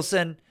 Michael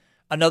Wilson,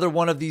 another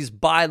one of these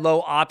buy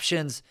low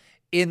options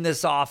in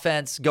this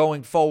offense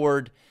going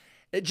forward.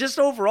 Just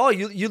overall,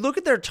 you look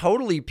at their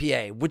total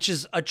EPA, which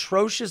is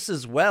atrocious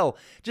as well.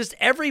 Just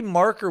every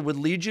marker would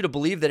lead you to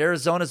believe that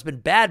Arizona's been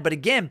bad. But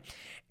again,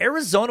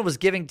 Arizona was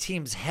giving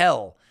teams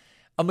hell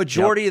a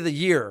majority of the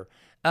year.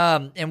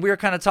 And we were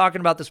kind of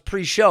talking about this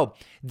pre-show.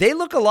 They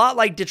look a lot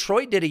like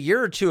Detroit did a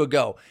year or two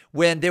ago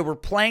when they were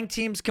playing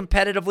teams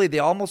competitively. They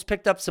almost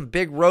picked up some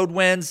big road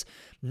wins,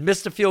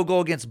 missed a field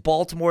goal against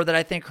Baltimore that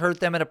I think hurt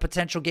them in a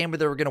potential game where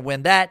they were going to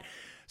win that.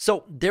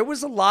 So there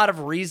was a lot of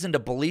reason to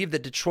believe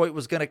that Detroit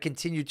was going to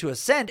continue to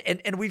ascend,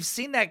 and we've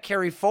seen that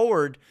carry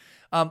forward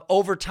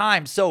over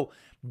time. So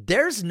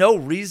there's no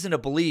reason to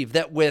believe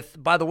that with,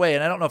 by the way,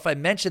 and I don't know if I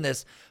mentioned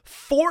this,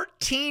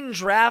 14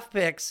 draft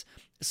picks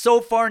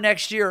so far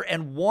next year,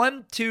 and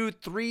 1, 2,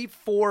 3,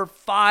 4,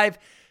 5,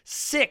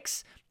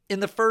 6 in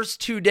the first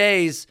 2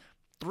 days,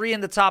 3 in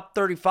the top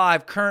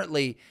 35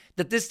 currently,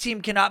 that this team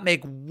cannot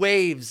make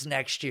waves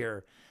next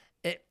year.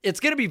 It's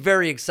going to be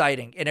very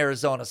exciting in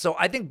Arizona. So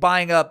I think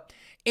buying up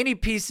any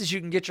pieces you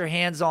can get your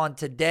hands on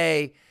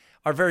today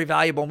are very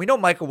valuable. And we know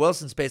Michael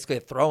Wilson's basically a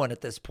throw-in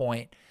at this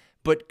point.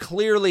 But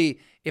clearly,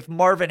 if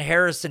Marvin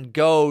Harrison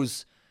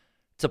goes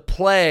to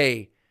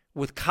play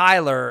with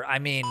Kyler, I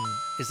mean,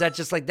 is that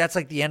just like, that's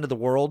like the end of the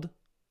world?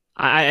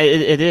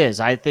 It is.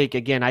 I think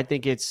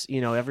it's,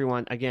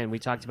 everyone, again, we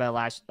talked about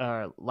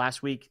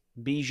last week,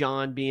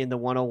 Bijan being the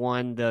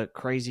 101, the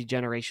crazy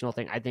generational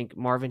thing. I think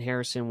Marvin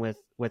Harrison with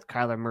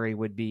Kyler Murray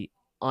would be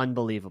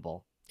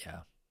unbelievable. Yeah.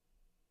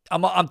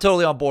 I'm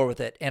totally on board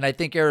with it. And I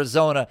think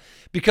Arizona,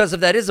 because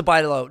of that, is a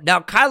buy low. Now,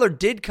 Kyler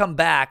did come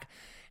back.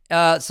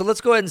 So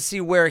let's go ahead and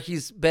see where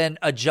he's been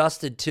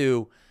adjusted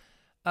to.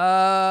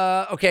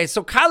 Okay,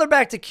 so Kyler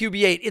back to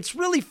QB8. It's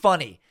really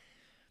funny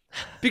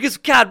because,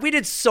 God, we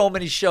did so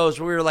many shows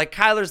where we were like,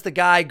 Kyler's the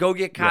guy. Go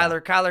get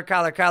Kyler,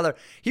 yeah. Kyler.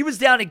 He was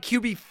down in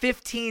QB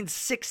 15,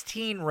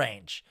 16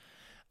 range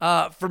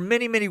for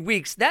many, many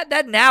weeks.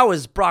 That now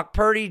is Brock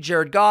Purdy,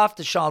 Jared Goff,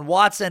 Deshaun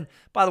Watson.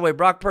 By the way,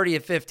 Brock Purdy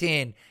at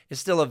 15 is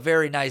still a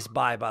very nice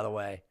buy, by the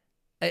way.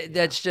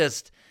 That's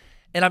just...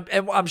 And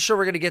I'm sure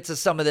we're going to get to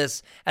some of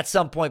this at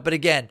some point. But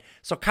again,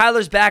 so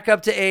Kyler's back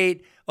up to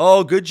 8.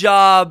 Oh, good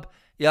job.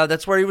 Yeah,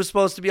 that's where he was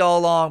supposed to be all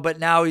along. But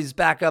now he's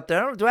back up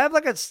there. I don't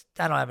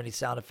have any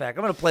sound effect.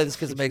 I'm going to play this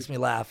because it makes me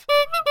laugh.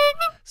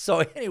 So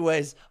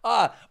anyways,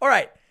 all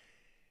right.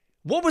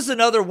 What was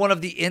another one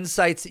of the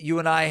insights that you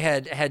and I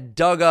had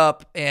dug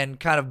up and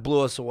kind of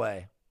blew us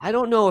away? I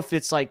don't know if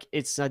it's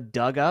a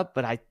dug up,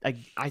 but I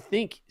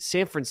think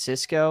San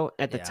Francisco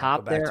at the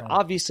top there.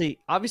 Obviously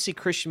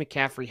Christian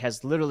McCaffrey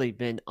has literally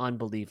been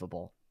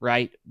unbelievable,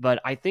 right? But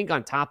I think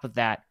on top of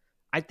that,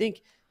 I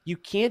think you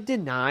can't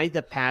deny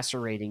the passer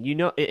rating.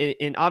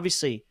 And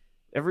obviously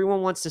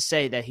everyone wants to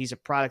say that he's a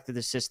product of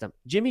the system.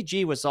 Jimmy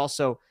G was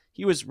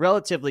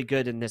relatively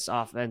good in this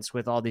offense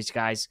with all these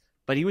guys,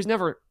 but he was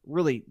never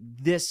really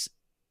this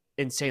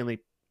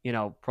insanely,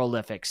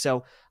 prolific.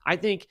 So I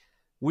think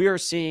we are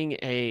seeing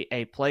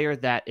a player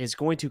that is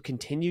going to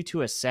continue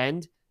to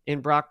ascend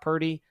in Brock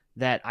Purdy,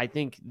 that I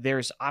think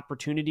there's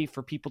opportunity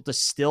for people to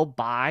still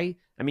buy.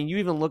 I mean, you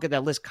even look at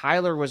that list.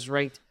 Kyler was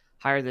ranked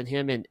higher than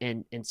him,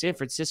 and San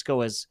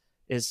Francisco is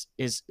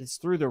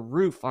through the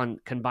roof on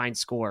combined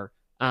score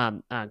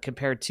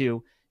compared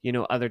to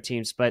other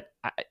teams. But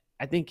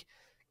I think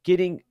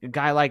getting a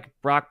guy like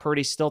Brock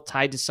Purdy still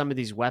tied to some of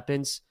these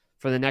weapons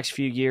for the next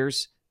few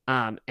years,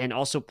 and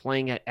also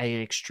playing at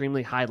an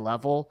extremely high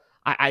level.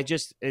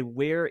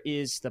 Where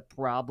is the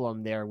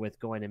problem there with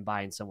going and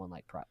buying someone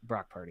like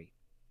Brock Purdy?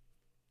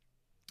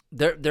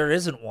 There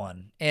isn't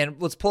one. And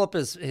let's pull up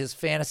his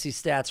fantasy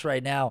stats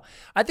right now.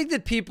 I think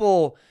that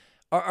people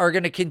are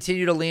going to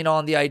continue to lean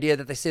on the idea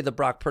that they say that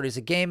Brock Purdy's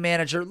a game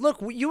manager.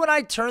 Look, you and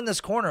I turned this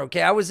corner,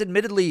 okay? I was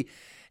admittedly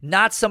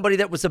not somebody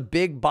that was a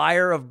big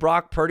buyer of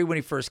Brock Purdy when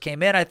he first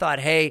came in. I thought,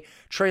 hey,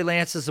 Trey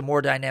Lance is a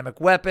more dynamic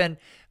weapon.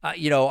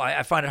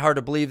 I find it hard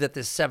to believe that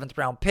this 7th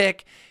round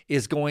pick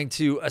is going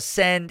to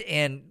ascend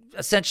and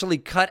essentially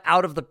cut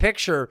out of the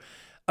picture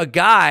a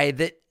guy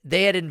that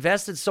they had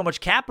invested so much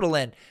capital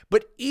in.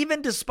 But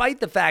even despite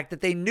the fact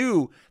that they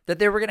knew that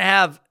they were going to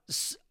have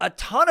a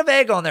ton of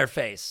egg on their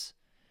face,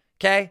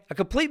 okay, a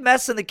complete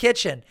mess in the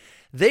kitchen,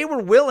 they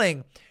were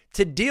willing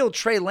to deal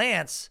Trey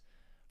Lance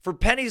for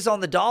pennies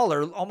on the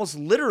dollar, almost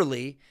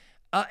literally.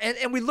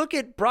 And we look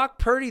at Brock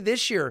Purdy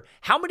this year.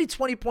 How many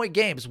 20-point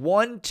games?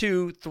 1,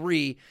 2,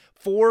 3,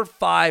 4,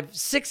 5,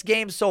 6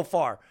 games so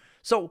far.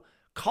 So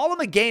call him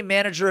a game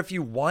manager if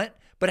you want,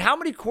 but how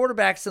many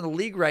quarterbacks in the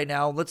league right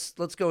now? Let's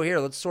go here.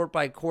 Let's sort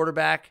by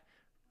quarterback.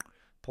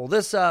 Pull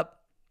this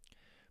up.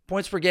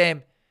 Points per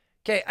game.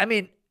 Okay, I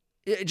mean,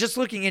 just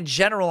looking in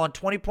general on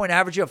 20-point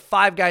average, you have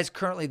 5 guys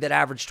currently that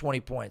average 20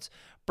 points.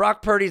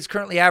 Brock Purdy is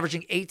currently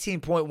averaging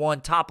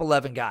 18.1, top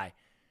 11 guy.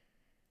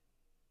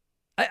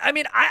 I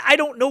mean, I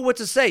don't know what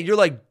to say. You're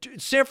like,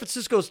 San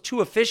Francisco's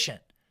too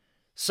efficient.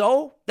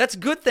 So that's a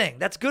good thing.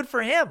 That's good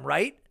for him,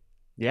 right?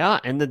 Yeah,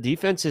 and the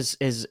defense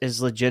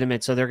is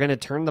legitimate. So they're going to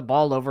turn the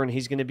ball over, and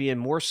he's going to be in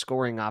more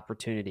scoring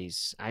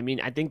opportunities. I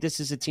mean, I think this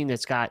is a team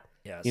that's got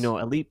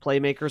elite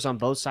playmakers on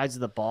both sides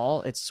of the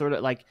ball. It's sort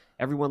of like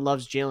everyone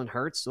loves Jalen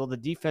Hurts. Well, the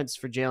defense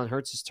for Jalen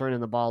Hurts is turning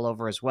the ball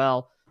over as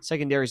well.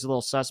 Secondary is a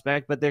little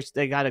suspect, but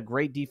they got a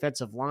great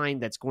defensive line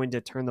that's going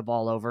to turn the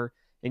ball over,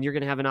 and you're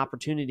going to have an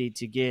opportunity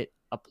to get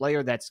a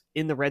player that's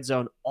in the red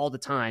zone all the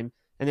time,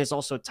 and is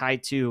also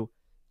tied to,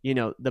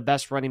 the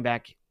best running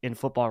back in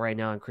football right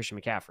now in Christian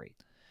McCaffrey.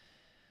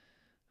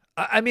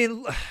 I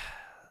mean,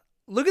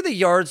 look at the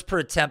yards per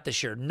attempt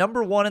this year.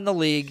 Number 1 in the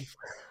league.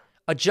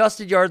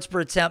 Adjusted yards per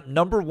attempt,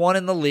 number 1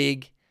 in the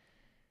league.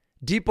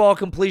 Deep ball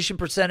completion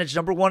percentage,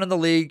 number 1 in the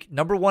league.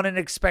 Number 1 in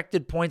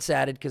expected points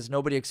added, because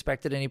nobody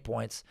expected any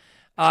points.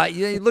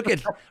 You look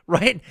at,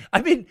 right?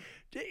 I mean,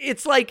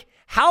 it's like,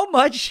 how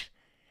much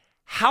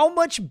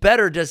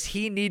better does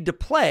he need to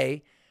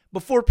play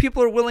before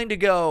people are willing to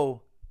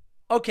go,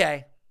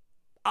 okay,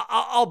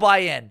 I'll buy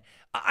in?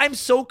 I'm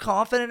so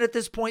confident at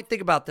this point.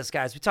 Think about this,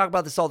 guys. We talk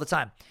about this all the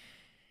time.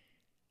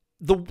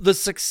 The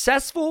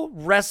successful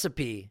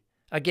recipe,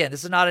 again,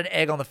 this is not an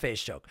egg on the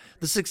face joke.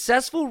 The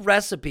successful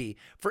recipe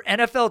for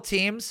NFL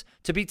teams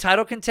to be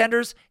title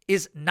contenders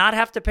is not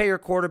have to pay your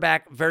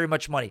quarterback very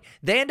much money.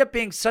 They end up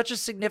being such a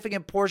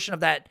significant portion of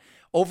that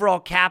overall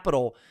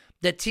capital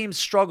that teams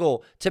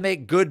struggle to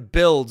make good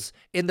builds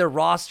in their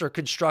roster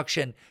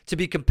construction to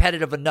be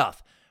competitive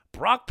enough.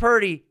 Brock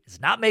Purdy is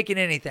not making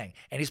anything,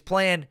 and he's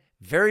playing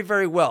very,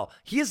 very well.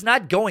 He is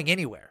not going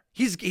anywhere.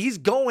 He's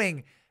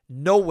going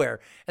nowhere,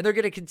 and they're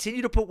going to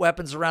continue to put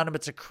weapons around him.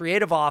 It's a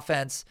creative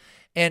offense,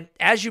 and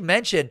as you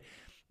mentioned,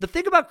 the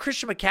thing about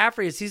Christian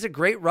McCaffrey is he's a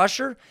great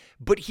rusher,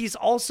 but he's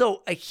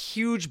also a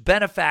huge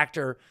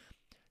benefactor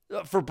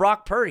for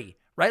Brock Purdy,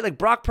 right? Like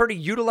Brock Purdy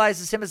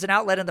utilizes him as an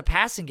outlet in the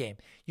passing game.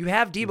 You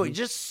have Debo,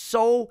 just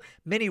so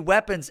many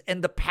weapons,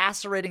 and the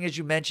passer rating, as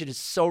you mentioned, is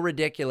so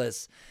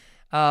ridiculous.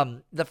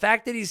 The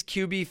fact that he's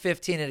QB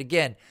 15, and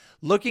again,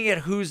 looking at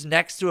who's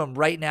next to him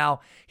right now,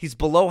 he's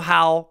below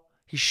Howell.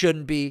 He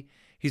shouldn't be.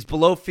 He's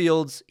below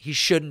Fields. He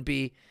shouldn't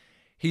be.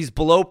 He's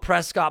below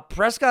Prescott.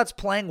 Prescott's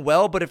playing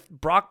well, but if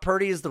Brock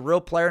Purdy is the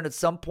real player and at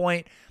some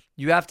point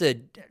you have to,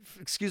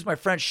 excuse my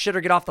French, shit or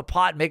get off the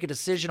pot and make a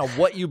decision on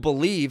what you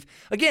believe.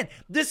 Again,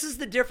 this is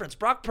the difference.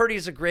 Brock Purdy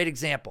is a great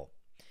example.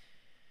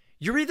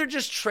 You're either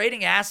just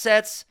trading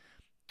assets,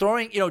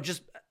 throwing,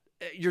 just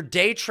you're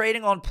day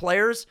trading on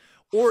players,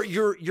 or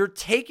you're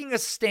taking a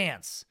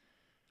stance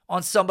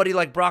on somebody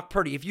like Brock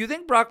Purdy. If you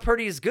think Brock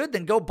Purdy is good,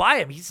 then go buy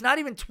him. He's not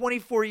even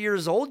 24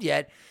 years old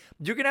yet.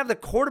 You're going to have the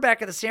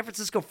quarterback of the San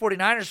Francisco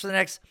 49ers for the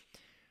next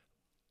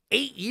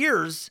 8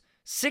 years,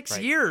 6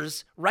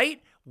 years,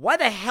 right? Why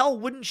the hell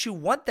wouldn't you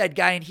want that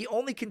guy? And he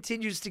only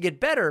continues to get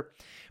better.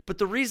 But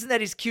the reason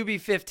that he's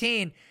QB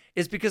 15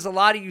 is because a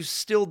lot of you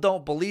still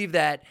don't believe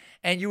that,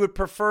 and you would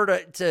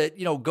prefer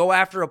to go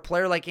after a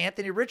player like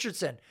Anthony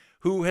Richardson,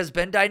 who has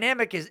been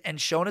dynamic and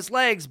shown his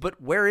legs,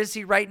 but where is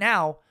he right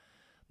now?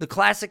 The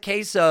classic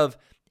case of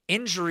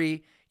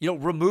injury,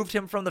 removed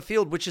him from the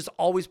field, which is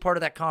always part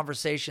of that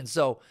conversation.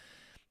 So,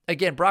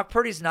 again, Brock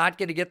Purdy's not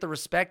going to get the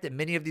respect that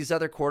many of these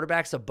other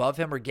quarterbacks above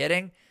him are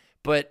getting,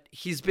 but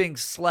he's being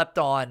slept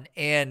on,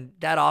 and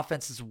that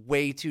offense is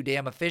way too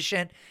damn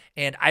efficient,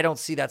 and I don't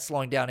see that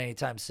slowing down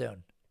anytime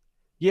soon.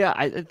 Yeah,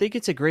 I think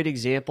it's a great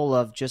example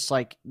of just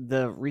like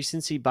the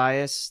recency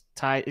bias.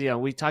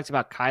 We talked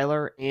about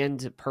Kyler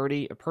and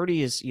Purdy.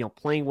 Purdy is,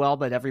 playing well,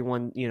 but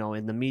everyone,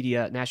 in the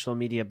media, national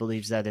media,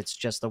 believes that it's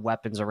just the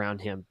weapons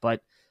around him.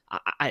 But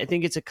I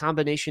think it's a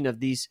combination of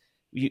these.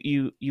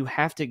 You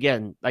have to,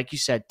 again, like you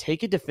said,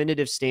 take a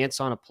definitive stance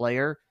on a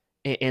player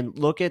and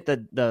look at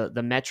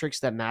the metrics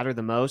that matter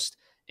the most,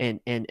 and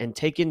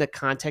take in the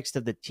context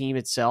of the team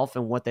itself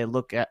and what they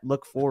look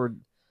forward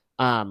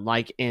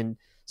and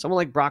someone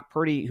like Brock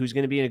Purdy, who's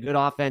going to be in a good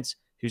offense,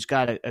 who's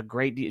got a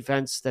great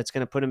defense that's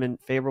going to put him in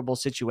favorable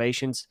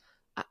situations.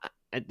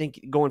 I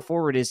think going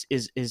forward is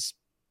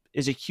a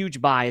huge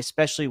buy,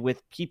 especially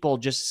with people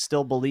just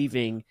still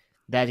believing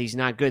that he's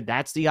not good.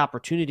 That's the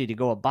opportunity to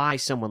go buy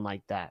someone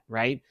like that,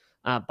 right?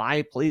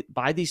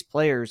 Buy these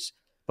players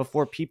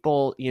before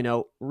people,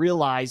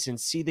 realize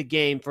and see the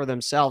game for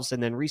themselves,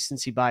 and then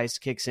recency bias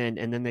kicks in,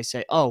 and then they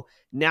say, "Oh,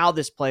 now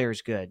this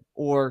player's good,"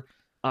 or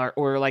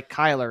like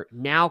Kyler.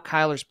 Now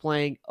Kyler's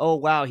playing. Oh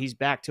wow, he's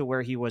back to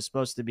where he was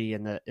supposed to be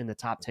in the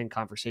top 10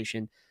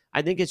 conversation.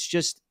 I think it's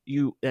just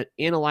you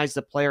analyze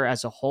the player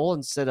as a whole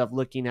instead of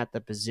looking at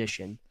the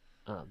position.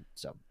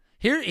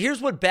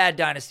 Here's what bad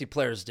dynasty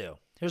players do.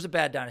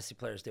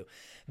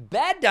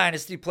 Bad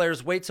dynasty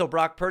players wait till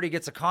Brock Purdy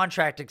gets a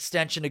contract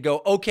extension to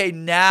go, okay,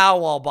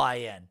 now I'll buy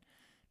in.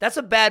 That's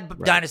what bad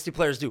dynasty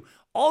players do.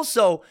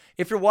 Also,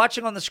 if you're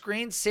watching on the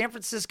screen, San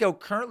Francisco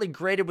currently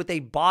graded with a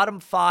bottom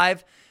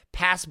 5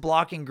 pass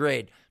blocking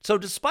grade. So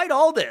despite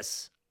all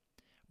this,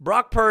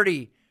 Brock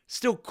Purdy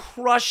still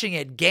crushing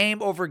it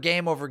game over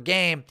game over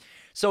game.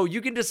 So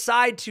you can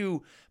decide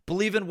to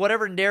believe in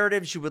whatever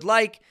narratives you would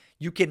like.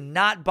 You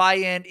cannot buy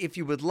in if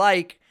you would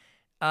like.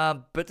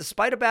 But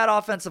despite a bad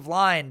offensive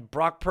line,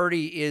 Brock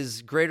Purdy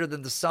is greater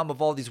than the sum of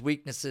all these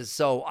weaknesses.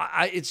 So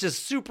it's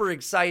just super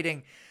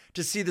exciting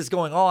to see this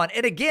going on.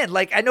 And again,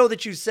 like I know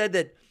that you said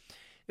that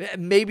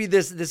maybe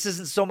this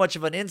isn't so much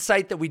of an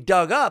insight that we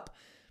dug up,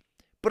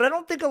 but I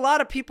don't think a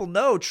lot of people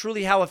know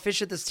truly how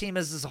efficient this team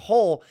is as a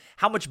whole,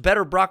 how much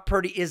better Brock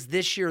Purdy is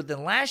this year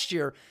than last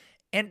year.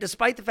 And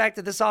despite the fact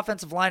that this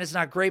offensive line is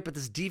not great, but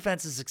this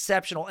defense is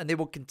exceptional, and they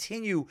will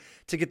continue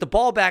to get the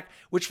ball back,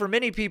 which for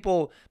many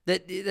people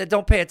that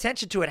don't pay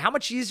attention to it, how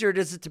much easier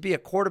is it to be a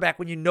quarterback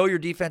when you know your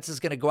defense is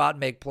going to go out and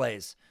make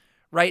plays,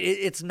 right?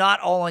 It's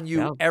not all on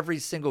you every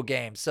single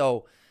game.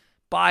 So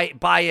buy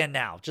in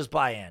now. Just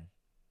buy in.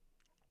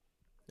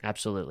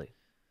 Absolutely.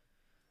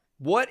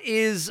 You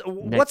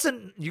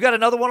got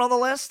another one on the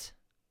list?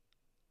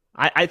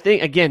 I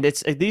think, again,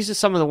 these are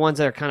some of the ones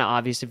that are kind of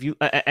obvious. If you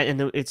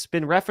and it's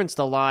been referenced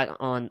a lot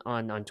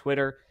on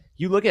Twitter.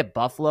 You look at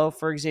Buffalo,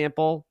 for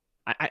example.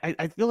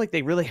 I feel like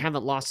they really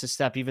haven't lost a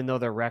step, even though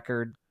their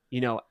record,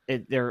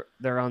 they're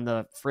on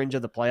the fringe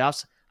of the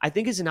playoffs. I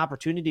think is an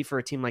opportunity for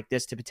a team like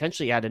this to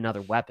potentially add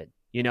another weapon.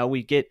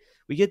 We get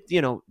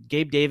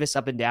Gabe Davis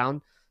up and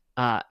down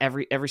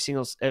every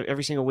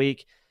single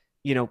week.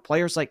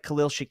 Players like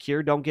Khalil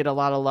Shakir don't get a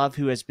lot of love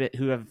who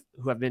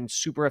have been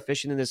super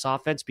efficient in this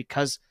offense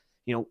because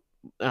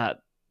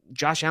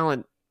Josh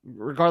Allen,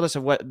 regardless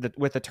of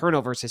with the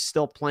turnovers, is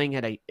still playing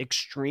at an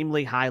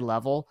extremely high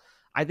level.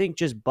 I think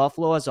just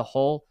Buffalo as a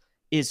whole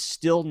is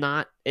still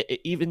not,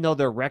 even though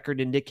their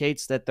record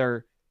indicates that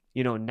they're,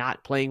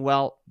 not playing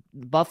well,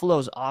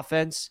 Buffalo's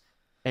offense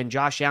and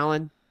Josh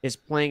Allen is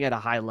playing at a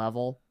high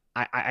level.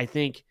 I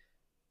think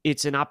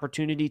it's an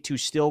opportunity to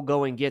still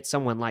go and get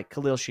someone like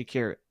Khalil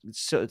Shakir,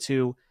 so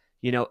to,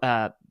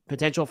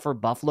 potential for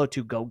Buffalo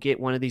to go get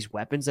one of these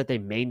weapons that they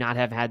may not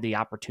have had the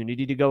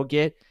opportunity to go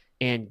get.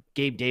 And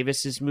Gabe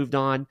Davis has moved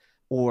on,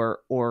 or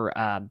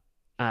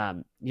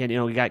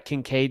we got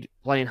Kincaid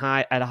playing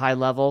at a high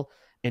level.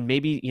 And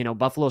maybe,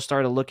 Buffalo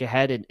started to look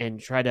ahead and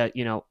try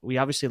to, we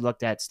obviously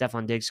looked at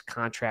Stephon Diggs'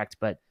 contract,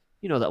 but,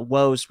 the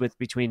woes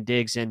between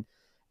Diggs and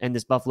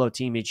this Buffalo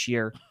team each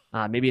year,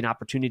 maybe an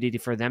opportunity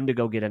for them to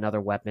go get another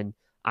weapon.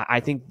 I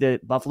think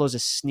that Buffalo's a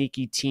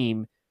sneaky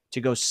team to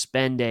go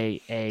spend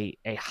a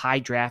high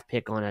draft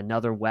pick on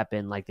another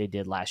weapon like they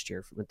did last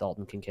year with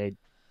Dalton Kincaid.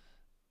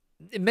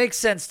 It makes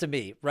sense to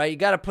me, right? You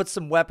got to put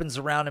some weapons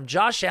around him.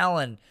 Josh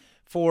Allen,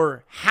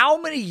 for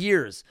how many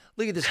years?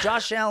 Look at this.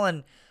 Josh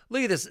Allen,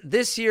 look at this.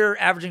 This year,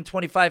 averaging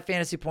 25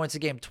 fantasy points a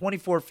game,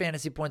 24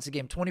 fantasy points a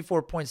game,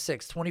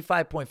 24.6,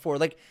 25.4.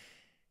 Like,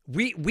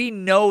 we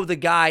know the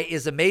guy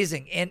is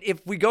amazing. And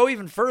if we go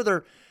even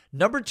further,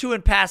 number 2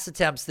 in pass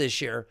attempts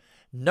this year,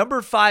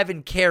 number 5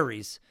 in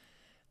carries,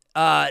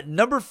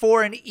 number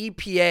 4 in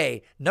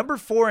EPA, number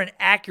 4 in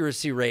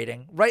accuracy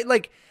rating, right?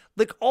 Like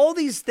all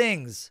these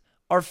things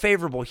are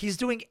favorable. He's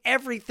doing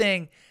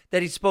everything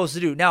that he's supposed to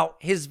do. Now,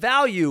 his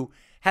value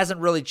hasn't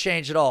really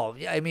changed at all.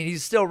 I mean,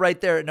 he's still right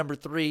there at number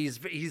 3.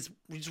 He's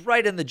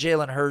right in the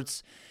Jalen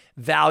Hurts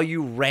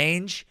value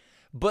range.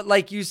 But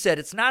like you said,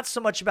 it's not so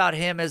much about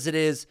him as it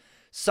is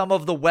some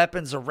of the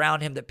weapons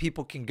around him that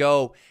people can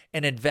go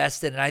and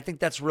invest in. And I think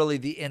that's really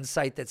the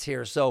insight that's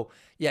here. So,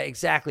 yeah,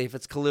 exactly. If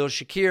it's Khalil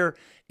Shakir,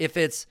 if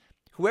it's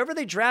whoever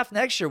they draft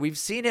next year, we've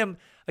seen him.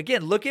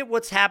 Again, look at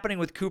what's happening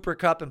with Cooper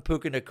Kupp and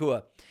Puka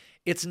Nacua.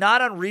 It's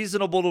not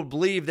unreasonable to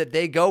believe that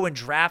they go and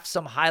draft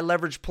some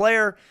high-leverage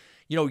player.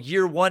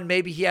 Year 1,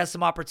 maybe he has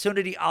some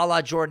opportunity, a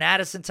la Jordan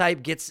Addison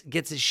type, gets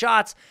his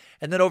shots,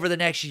 and then over the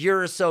next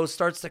year or so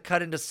starts to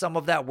cut into some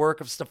of that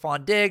work of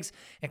Stephon Diggs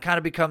and kind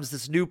of becomes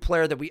this new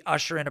player that we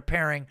usher in a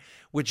pairing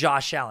with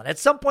Josh Allen. At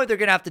some point, they're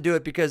going to have to do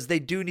it because they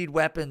do need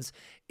weapons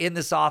in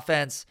this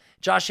offense.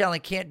 Josh Allen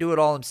can't do it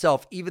all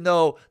himself, even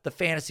though the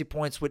fantasy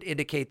points would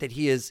indicate that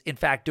he is, in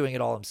fact, doing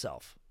it all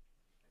himself.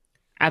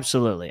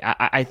 Absolutely.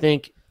 I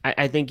think,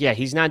 yeah,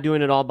 he's not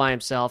doing it all by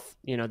himself.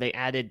 They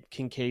added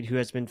Kincaid, who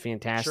has been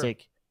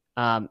fantastic.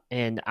 Sure.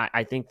 And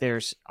I think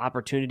there's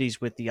opportunities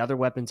with the other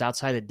weapons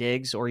outside of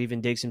Diggs or even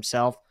Diggs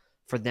himself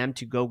for them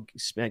to go,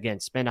 again,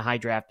 spend a high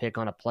draft pick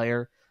on a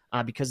player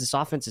because this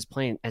offense is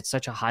playing at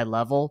such a high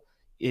level,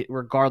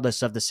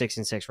 regardless of the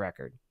 6-6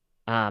 record.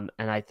 And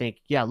I think,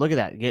 yeah, look at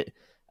that. Get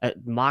a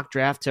mock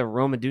draft to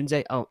Rome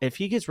Odunze. Oh, if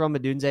he gets Rome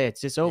Odunze,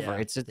 it's just over.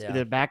 It's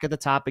the back of the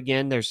top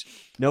again. There's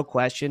no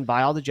question.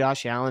 Buy all the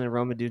Josh Allen and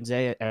Rome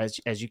Odunze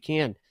as you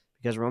can,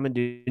 because Rome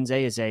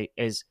Odunze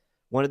is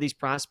one of these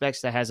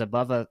prospects that has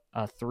above a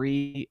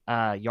 3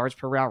 yards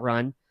per route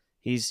run.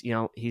 He's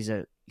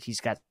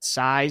got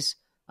size.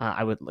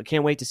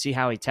 Can't wait to see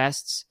how he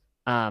tests.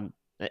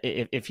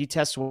 If he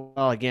tests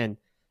well, again,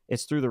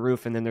 it's through the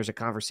roof. And then there's a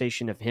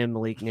conversation of him,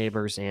 Malik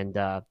Neighbors, and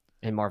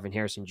Marvin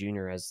Harrison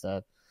Jr. as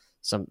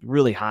some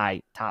really high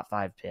top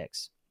 5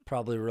 picks.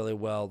 Probably really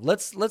well.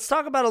 Let's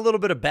talk about a little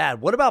bit of bad.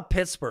 What about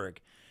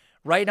Pittsburgh?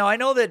 Right now, I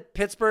know that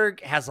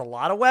Pittsburgh has a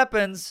lot of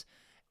weapons,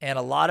 and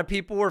a lot of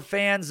people were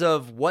fans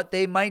of what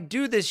they might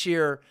do this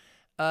year.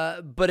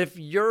 But if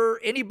you're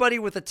anybody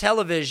with a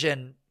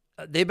television,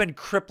 they've been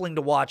crippling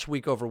to watch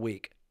week over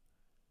week.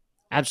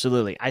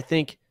 Absolutely. I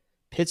think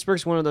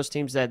Pittsburgh's one of those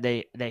teams that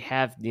they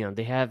have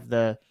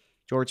the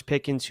George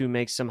Pickens, who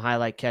makes some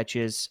highlight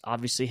catches,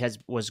 obviously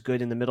was good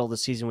in the middle of the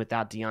season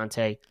without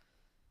Deontay.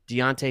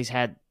 Deontay's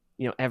had,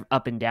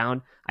 up and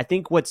down. I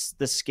think what's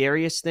the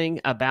scariest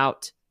thing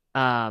about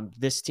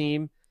this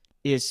team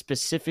is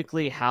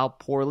specifically how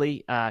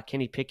poorly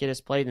Kenny Pickett has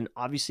played. And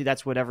obviously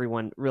that's what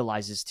everyone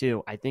realizes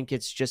too. I think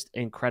it's just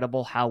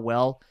incredible how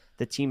well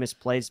the team has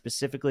played,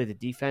 specifically the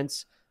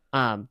defense,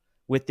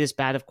 with this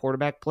bad of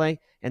quarterback play.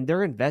 And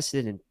they're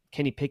invested in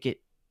Kenny Pickett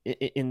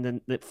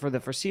for the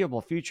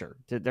foreseeable future.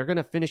 They're going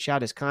to finish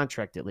out his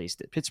contract at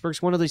least.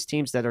 Pittsburgh's one of these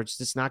teams that are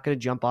just not going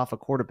to jump off a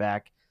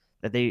quarterback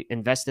that they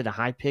invested a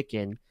high pick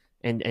in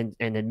and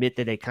admit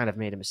that they kind of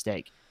made a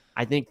mistake.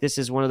 I think this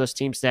is one of those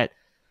teams that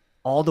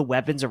all the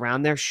weapons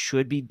around there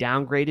should be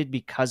downgraded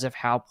because of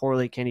how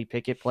poorly Kenny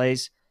Pickett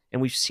plays.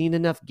 And we've seen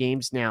enough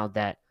games now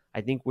that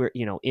I think we're,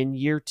 in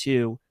year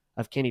 2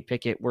 of Kenny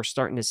Pickett, we're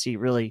starting to see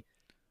really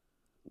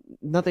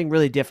nothing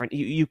really different.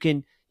 You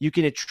can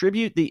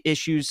attribute the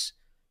issues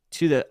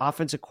to the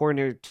offensive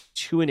coordinator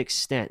to an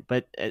extent,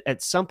 but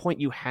at some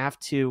point you have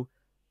to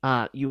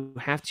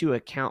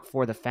account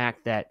for the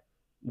fact that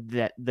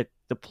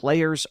the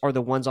players are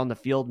the ones on the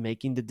field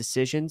making the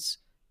decisions,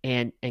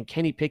 and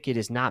Kenny Pickett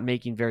is not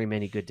making very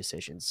many good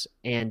decisions.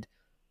 And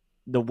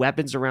the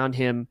weapons around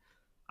him,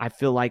 I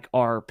feel like,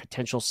 are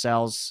potential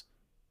sells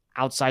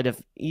outside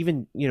of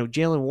even,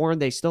 Jaylen Warren.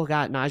 They still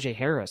got Najee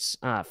Harris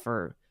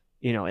for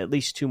at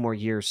least 2 more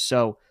years.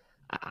 So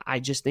I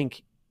just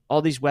think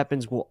all these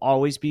weapons will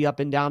always be up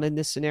and down in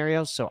this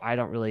scenario. So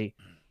I'm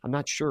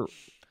not sure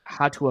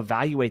how to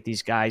evaluate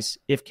these guys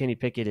if Kenny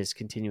Pickett is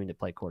continuing to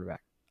play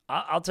quarterback.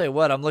 I'll tell you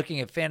what, I'm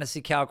looking at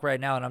Fantasy Calc right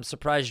now, and I'm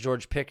surprised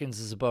George Pickens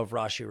is above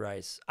Rashee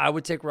Rice. I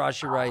would take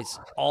Rashee Rice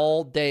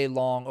all day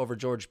long over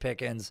George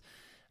Pickens.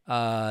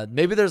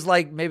 Maybe they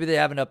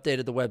haven't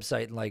updated the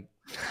website in like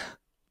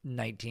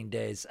 19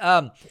 days.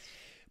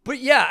 But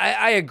yeah,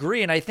 I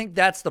agree, and I think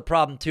that's the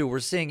problem too. We're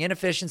seeing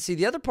inefficiency.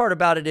 The other part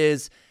about it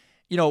is,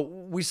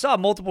 we saw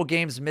multiple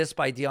games missed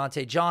by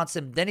Deontay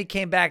Johnson. Then he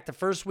came back. The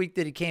first week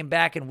that he came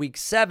back in week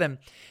 7,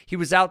 he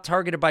was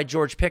out-targeted by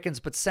George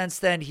Pickens. But since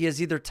then, he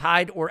has either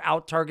tied or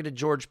out-targeted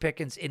George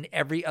Pickens in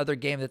every other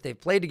game that they've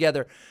played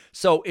together.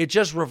 So it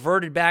just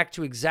reverted back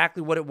to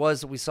exactly what it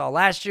was that we saw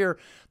last year.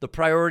 The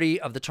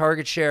priority of the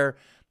target share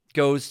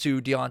goes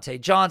to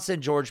Deontay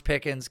Johnson. George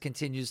Pickens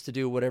continues to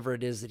do whatever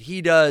it is that he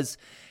does.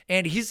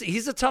 And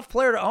he's a tough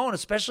player to own,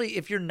 especially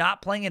if you're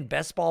not playing in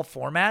best ball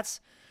formats.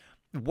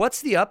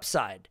 What's the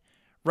upside,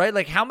 right?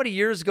 Like, how many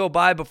years go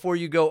by before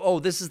you go,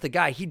 oh, this is the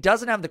guy? He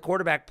doesn't have the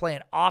quarterback play,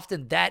 and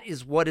often that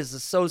is what is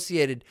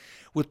associated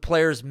with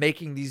players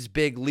making these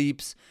big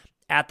leaps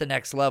at the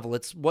next level.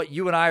 It's what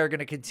you and I are going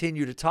to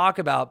continue to talk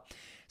about.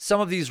 Some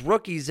of these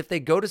rookies, if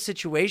they go to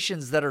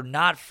situations that are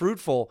not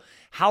fruitful,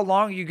 how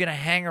long are you going to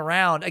hang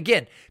around?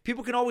 Again,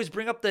 people can always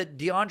bring up the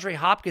DeAndre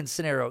Hopkins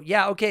scenario.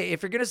 Yeah, okay,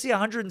 if you're going to see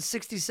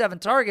 167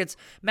 targets,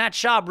 Matt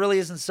Schaub really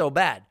isn't so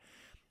bad.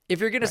 If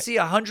you're going to see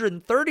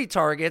 130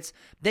 targets,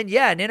 then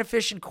yeah, an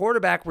inefficient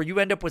quarterback where you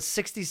end up with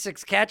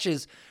 66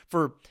 catches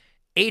for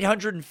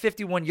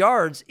 851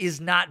 yards is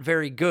not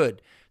very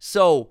good.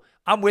 So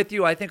I'm with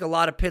you. I think a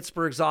lot of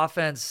Pittsburgh's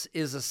offense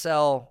is a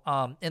sell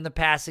in the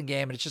passing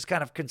game, and it's just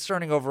kind of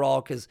concerning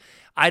overall because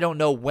I don't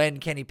know when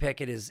Kenny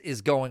Pickett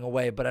is going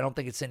away, but I don't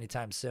think it's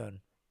anytime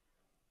soon.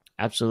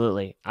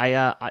 Absolutely. I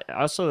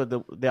also,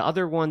 the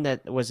other one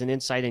that was an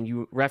insight, and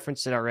you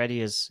referenced it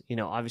already, is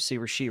obviously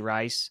Rashee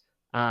Rice.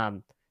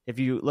 If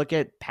you look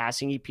at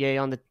passing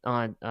EPA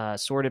on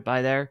sorted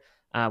by there,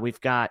 we've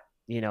got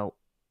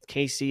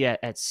KC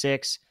at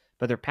 6,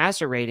 but their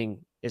passer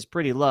rating is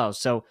pretty low.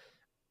 So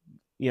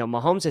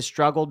Mahomes has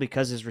struggled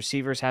because his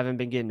receivers haven't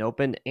been getting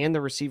open, and the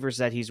receivers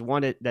that he's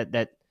wanted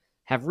that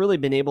have really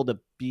been able to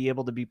be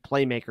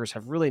playmakers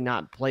have really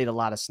not played a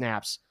lot of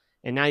snaps.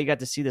 And now you got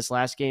to see this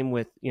last game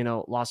with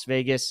Las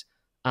Vegas.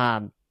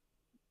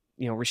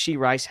 Rashee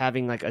Rice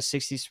having like a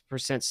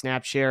 60%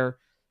 snap share.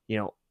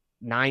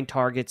 9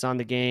 targets on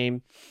the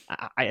game.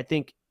 I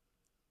think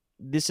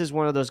this is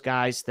one of those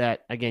guys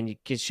that, again, you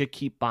should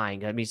keep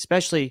buying. I mean,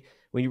 especially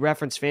when you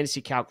reference Fantasy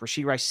Calc,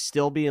 Rashee Rice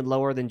still being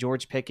lower than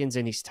George Pickens,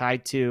 and he's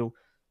tied to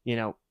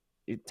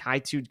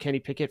Kenny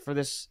Pickett for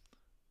this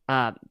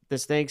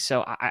thing.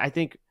 So I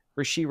think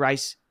Rashee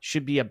Rice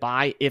should be a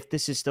buy if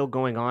this is still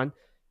going on.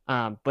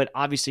 But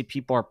obviously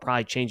people are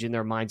probably changing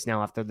their minds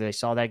now after they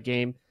saw that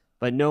game.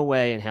 But no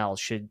way in hell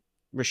should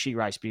Rashee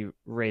Rice be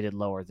rated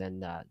lower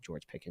than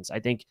George Pickens.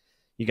 I think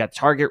you got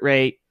target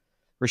rate.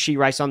 Rashee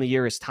Rice on the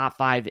year is top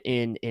 5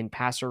 in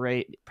passer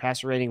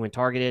rating when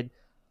targeted.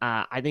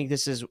 I think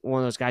this is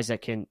one of those guys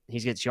that he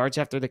gets yards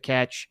after the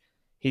catch.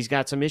 He's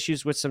got some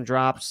issues with some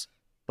drops,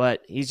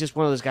 but he's just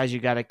one of those guys you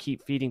got to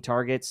keep feeding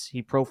targets.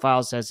 He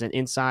profiles as an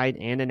inside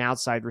and an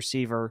outside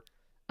receiver.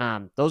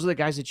 Those are the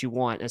guys that you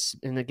want.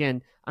 And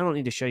again, I don't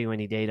need to show you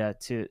any data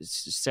to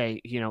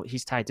say,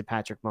 he's tied to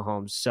Patrick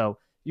Mahomes. So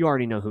you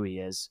already know who he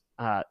is.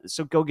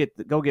 So go get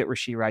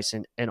Rashee Rice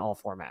in all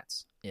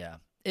formats. Yeah.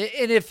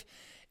 And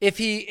if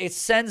he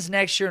ascends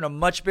next year in a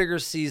much bigger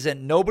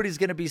season, nobody's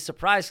going to be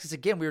surprised because,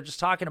 again, we were just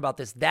talking about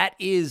this. That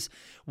is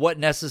what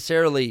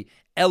necessarily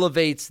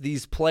elevates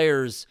these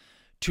players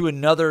to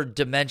another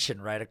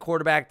dimension, right? A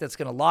quarterback that's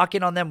going to lock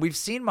in on them. We've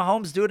seen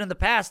Mahomes do it in the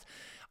past.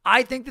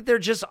 I think that they're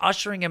just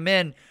ushering him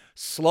in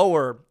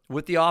slower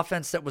with the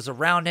offense that was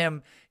around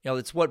him.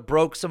 It's what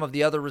broke some of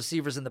the other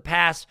receivers in the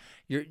past.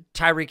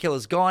 Tyreek Hill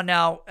is gone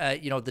now.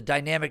 The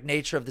dynamic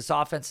nature of this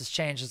offense has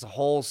changed as a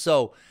whole.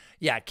 So,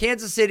 yeah,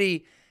 Kansas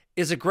City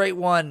is a great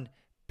one.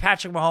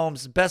 Patrick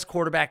Mahomes, best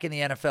quarterback in the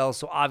NFL,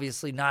 so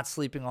obviously not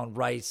sleeping on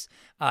Rice.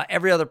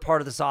 Every other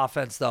part of this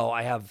offense, though,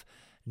 I have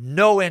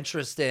no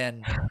interest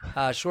in,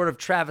 short of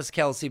Travis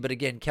Kelce. But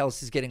again,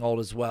 Kelce's getting old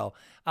as well.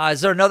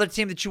 Is there another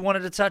team that you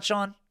wanted to touch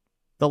on?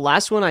 The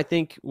last one I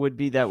think would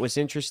be that was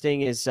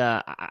interesting is,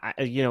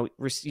 you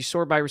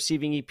sort by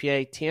receiving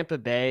EPA, Tampa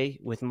Bay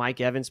with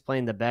Mike Evans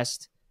playing the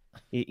best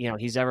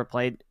he's ever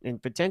played, and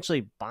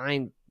potentially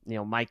buying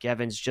Mike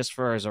Evans just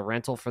as a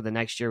rental for the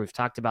next year. We've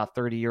talked about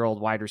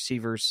 30-year-old wide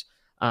receivers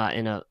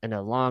in a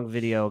long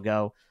video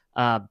ago.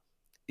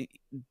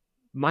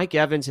 Mike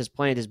Evans has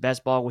played his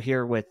best ball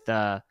here with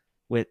Baker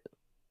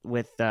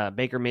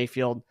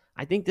Mayfield.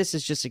 I think this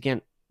is just,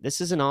 again, this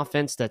is an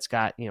offense that's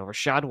got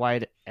Rachaad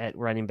White at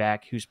running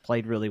back, who's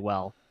played really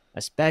well,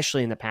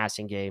 especially in the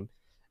passing game,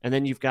 and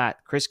then you've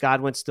got Chris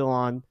Godwin still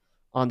on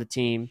the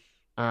team.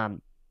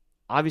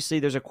 Obviously,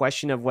 there's a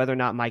question of whether or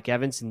not Mike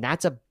Evans, and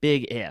that's a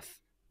big if.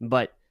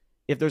 But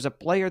if there's a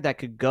player that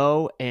could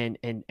go and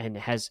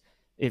has,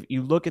 if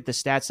you look at the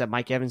stats that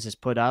Mike Evans has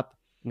put up,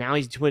 now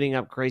he's putting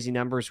up crazy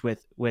numbers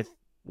with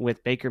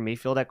Baker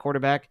Mayfield at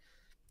quarterback.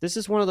 This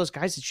is one of those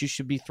guys that you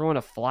should be throwing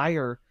a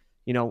flyer,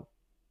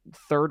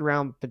 third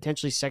round,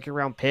 potentially second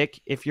round pick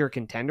if you're a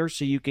contender,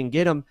 so you can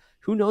get him.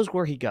 Who knows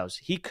where he goes?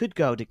 He could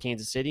go to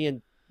Kansas City,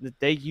 and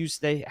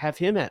they have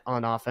him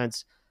on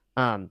offense.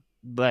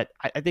 But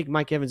I think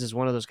Mike Evans is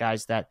one of those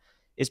guys that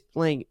is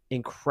playing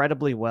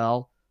incredibly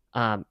well.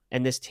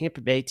 And this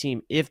Tampa Bay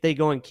team, if they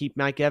go and keep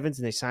Mike Evans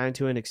and they sign him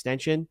to an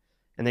extension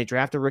and they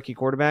draft a rookie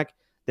quarterback,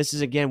 this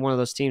is, again, one of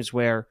those teams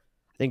where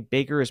I think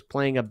Baker is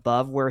playing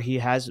above where he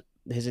has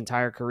his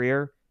entire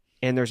career,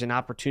 and there's an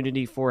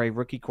opportunity for a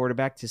rookie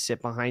quarterback to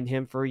sit behind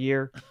him for a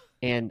year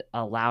and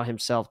allow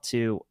himself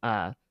to,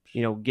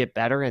 get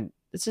better. And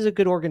this is a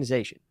good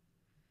organization.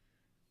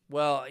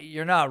 Well,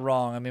 you're not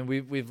wrong. I mean,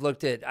 we've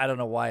looked at, I don't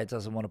know why it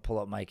doesn't want to pull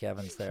up Mike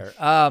Evans there.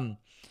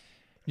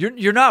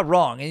 You're not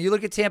wrong. And you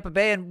look at Tampa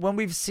Bay, and when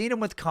we've seen him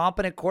with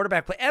competent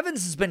quarterback play,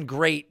 Evans has been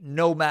great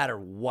no matter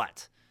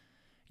what,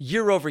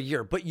 year over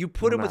year. But you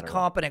put him with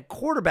competent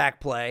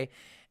quarterback play,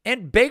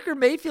 and Baker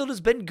Mayfield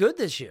has been good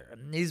this year.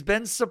 He's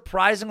been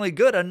surprisingly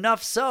good,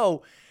 enough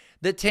so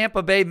that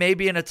Tampa Bay may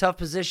be in a tough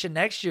position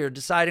next year,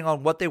 deciding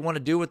on what they want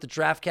to do with the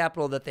draft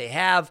capital that they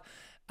have.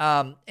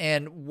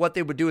 And what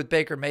they would do with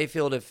Baker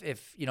Mayfield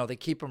if they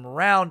keep him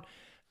around.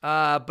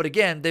 But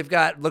again, they've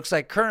got, looks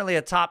like currently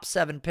a top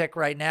 7 pick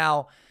right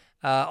now.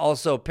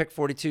 Also pick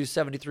 42,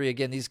 73.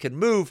 Again, these can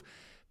move.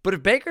 But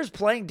if Baker's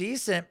playing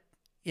decent,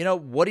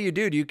 what do?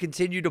 Do you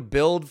continue to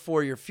build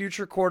for your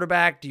future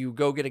quarterback? Do you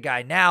go get a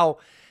guy now?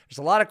 There's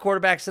a lot of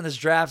quarterbacks in this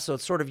draft, so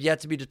it's sort of yet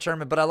to be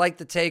determined. But I like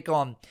the take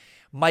on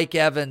Mike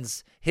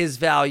Evans, his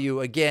value.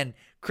 Again,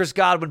 Chris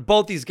Godwin,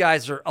 both these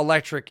guys are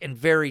electric and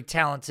very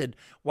talented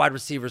wide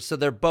receivers. So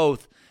they're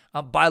both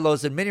buy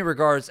lows in many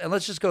regards. And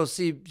let's just go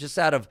see, just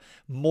out of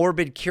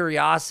morbid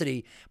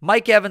curiosity,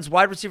 Mike Evans,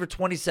 wide receiver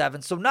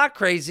 27. So not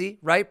crazy,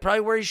 right? Probably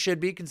where he should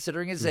be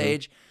considering his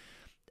age.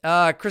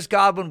 Chris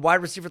Godwin,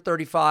 wide receiver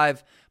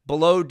 35,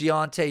 below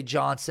Deontay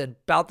Johnson,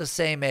 about the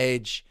same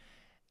age.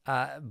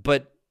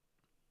 But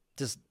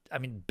just,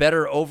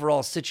 better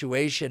overall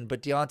situation.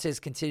 But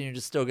Deontay's continuing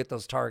to still get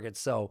those targets.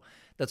 So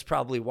that's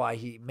probably why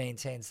he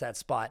maintains that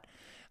spot.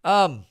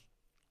 Well,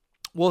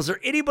 is there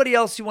anybody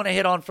else you want to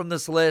hit on from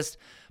this list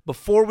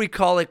before we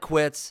call it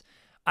quits?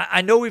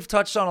 I know we've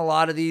touched on a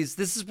lot of these.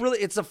 This is really,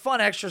 it's a fun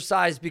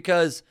exercise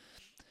because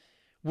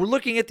we're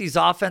looking at these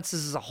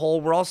offenses as a whole.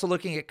 We're also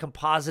looking at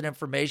composite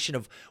information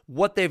of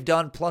what they've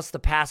done plus the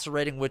passer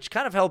rating, which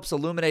kind of helps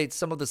illuminate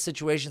some of the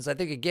situations. I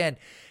think, again,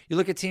 you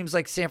look at teams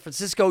like San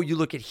Francisco, you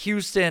look at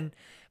Houston,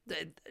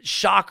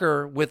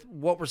 shocker with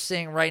what we're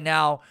seeing right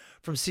now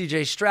from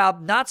CJ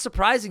Stroud. Not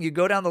surprising. You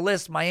go down the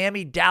list,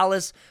 Miami,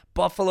 Dallas,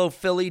 Buffalo,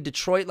 Philly,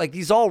 Detroit, like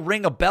these all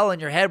ring a bell in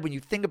your head when you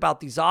think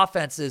about these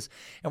offenses,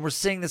 and we're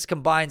seeing this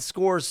combined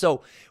score.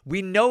 So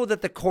we know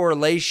that the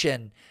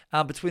correlation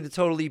between the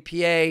total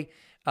EPA,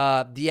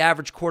 the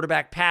average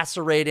quarterback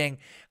passer rating,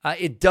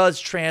 it does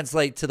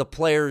translate to the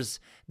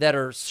players that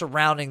are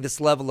surrounding this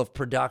level of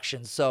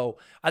production. So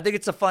I think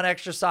it's a fun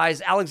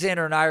exercise.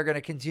 Alexander and I are going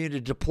to continue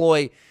to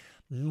deploy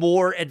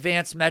more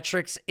advanced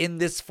metrics in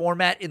this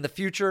format in the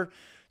future.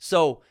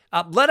 So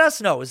let us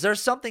know. Is there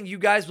something you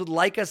guys would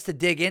like us to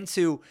dig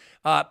into?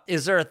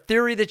 Is there a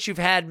theory that you've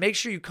had? Make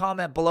sure you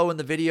comment below in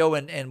the video,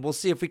 and we'll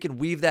see if we can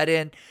weave that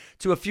in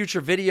to a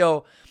future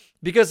video.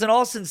 Because in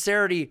all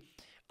sincerity,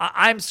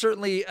 I'm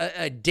certainly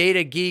a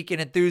data geek and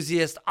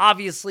enthusiast.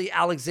 Obviously,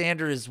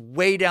 Alexander is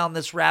way down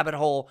this rabbit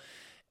hole.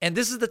 And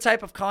this is the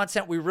type of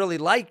content we really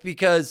like,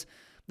 because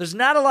there's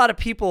not a lot of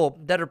people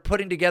that are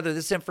putting together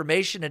this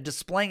information and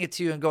displaying it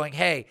to you and going,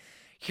 hey,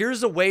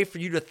 here's a way for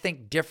you to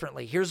think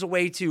differently. Here's a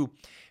way to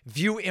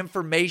view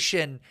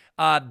information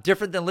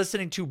different than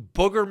listening to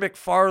Booger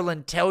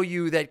McFarland tell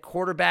you that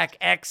quarterback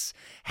X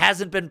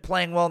hasn't been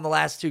playing well in the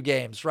last 2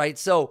 games, right?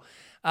 So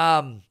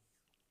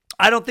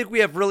I don't think we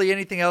have really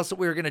anything else that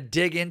we were going to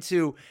dig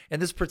into in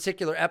this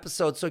particular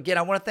episode. So again,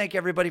 I want to thank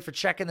everybody for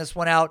checking this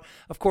one out.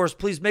 Of course,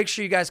 please make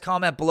sure you guys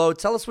comment below.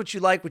 Tell us what you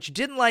like, what you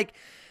didn't like.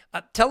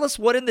 Tell us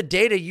what in the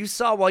data you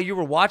saw while you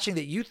were watching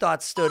that you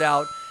thought stood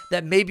out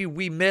that maybe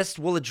we missed.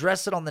 We'll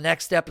address it on the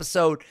next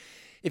episode.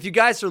 If you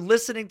guys are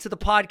listening to the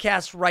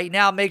podcast right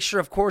now, make sure,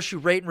 of course, you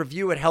rate and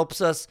review. It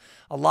helps us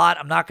a lot.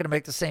 I'm not going to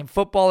make the same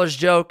footballers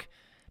joke,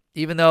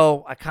 even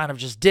though I kind of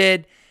just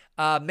did.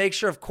 Make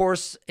sure, of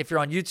course, if you're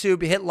on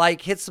YouTube, hit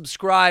like, hit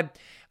subscribe,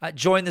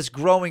 join this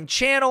growing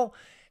channel.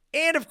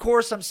 And, of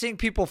course, I'm seeing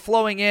people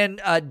flowing in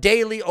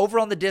daily over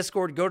on the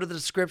Discord. Go to the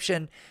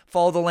description,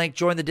 follow the link,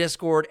 join the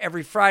Discord.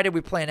 Every Friday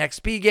we play an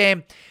XP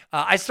game.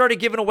 I started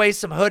giving away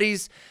some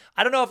hoodies.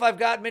 I don't know if I've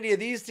got many of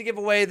these to give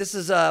away. This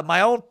is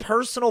my own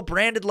personal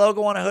branded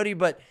logo on a hoodie,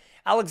 but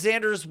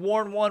Alexander's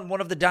worn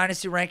one of the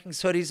Dynasty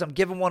Rankings hoodies. I'm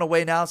giving one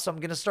away now, so I'm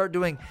going to start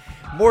doing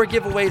more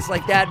giveaways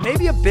like that.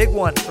 Maybe a big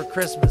one for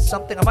Christmas.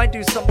 Something I might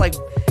do something like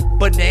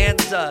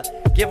Bonanza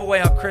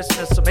giveaway on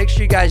Christmas, so make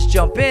sure you guys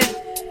jump in.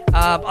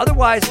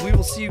 Otherwise, we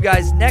will see you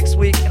guys next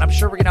week, and I'm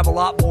sure we're going to have a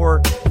lot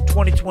more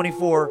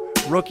 2024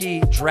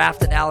 rookie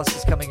draft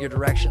analysis coming your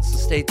direction, so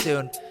stay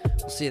tuned.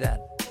 We'll see you then.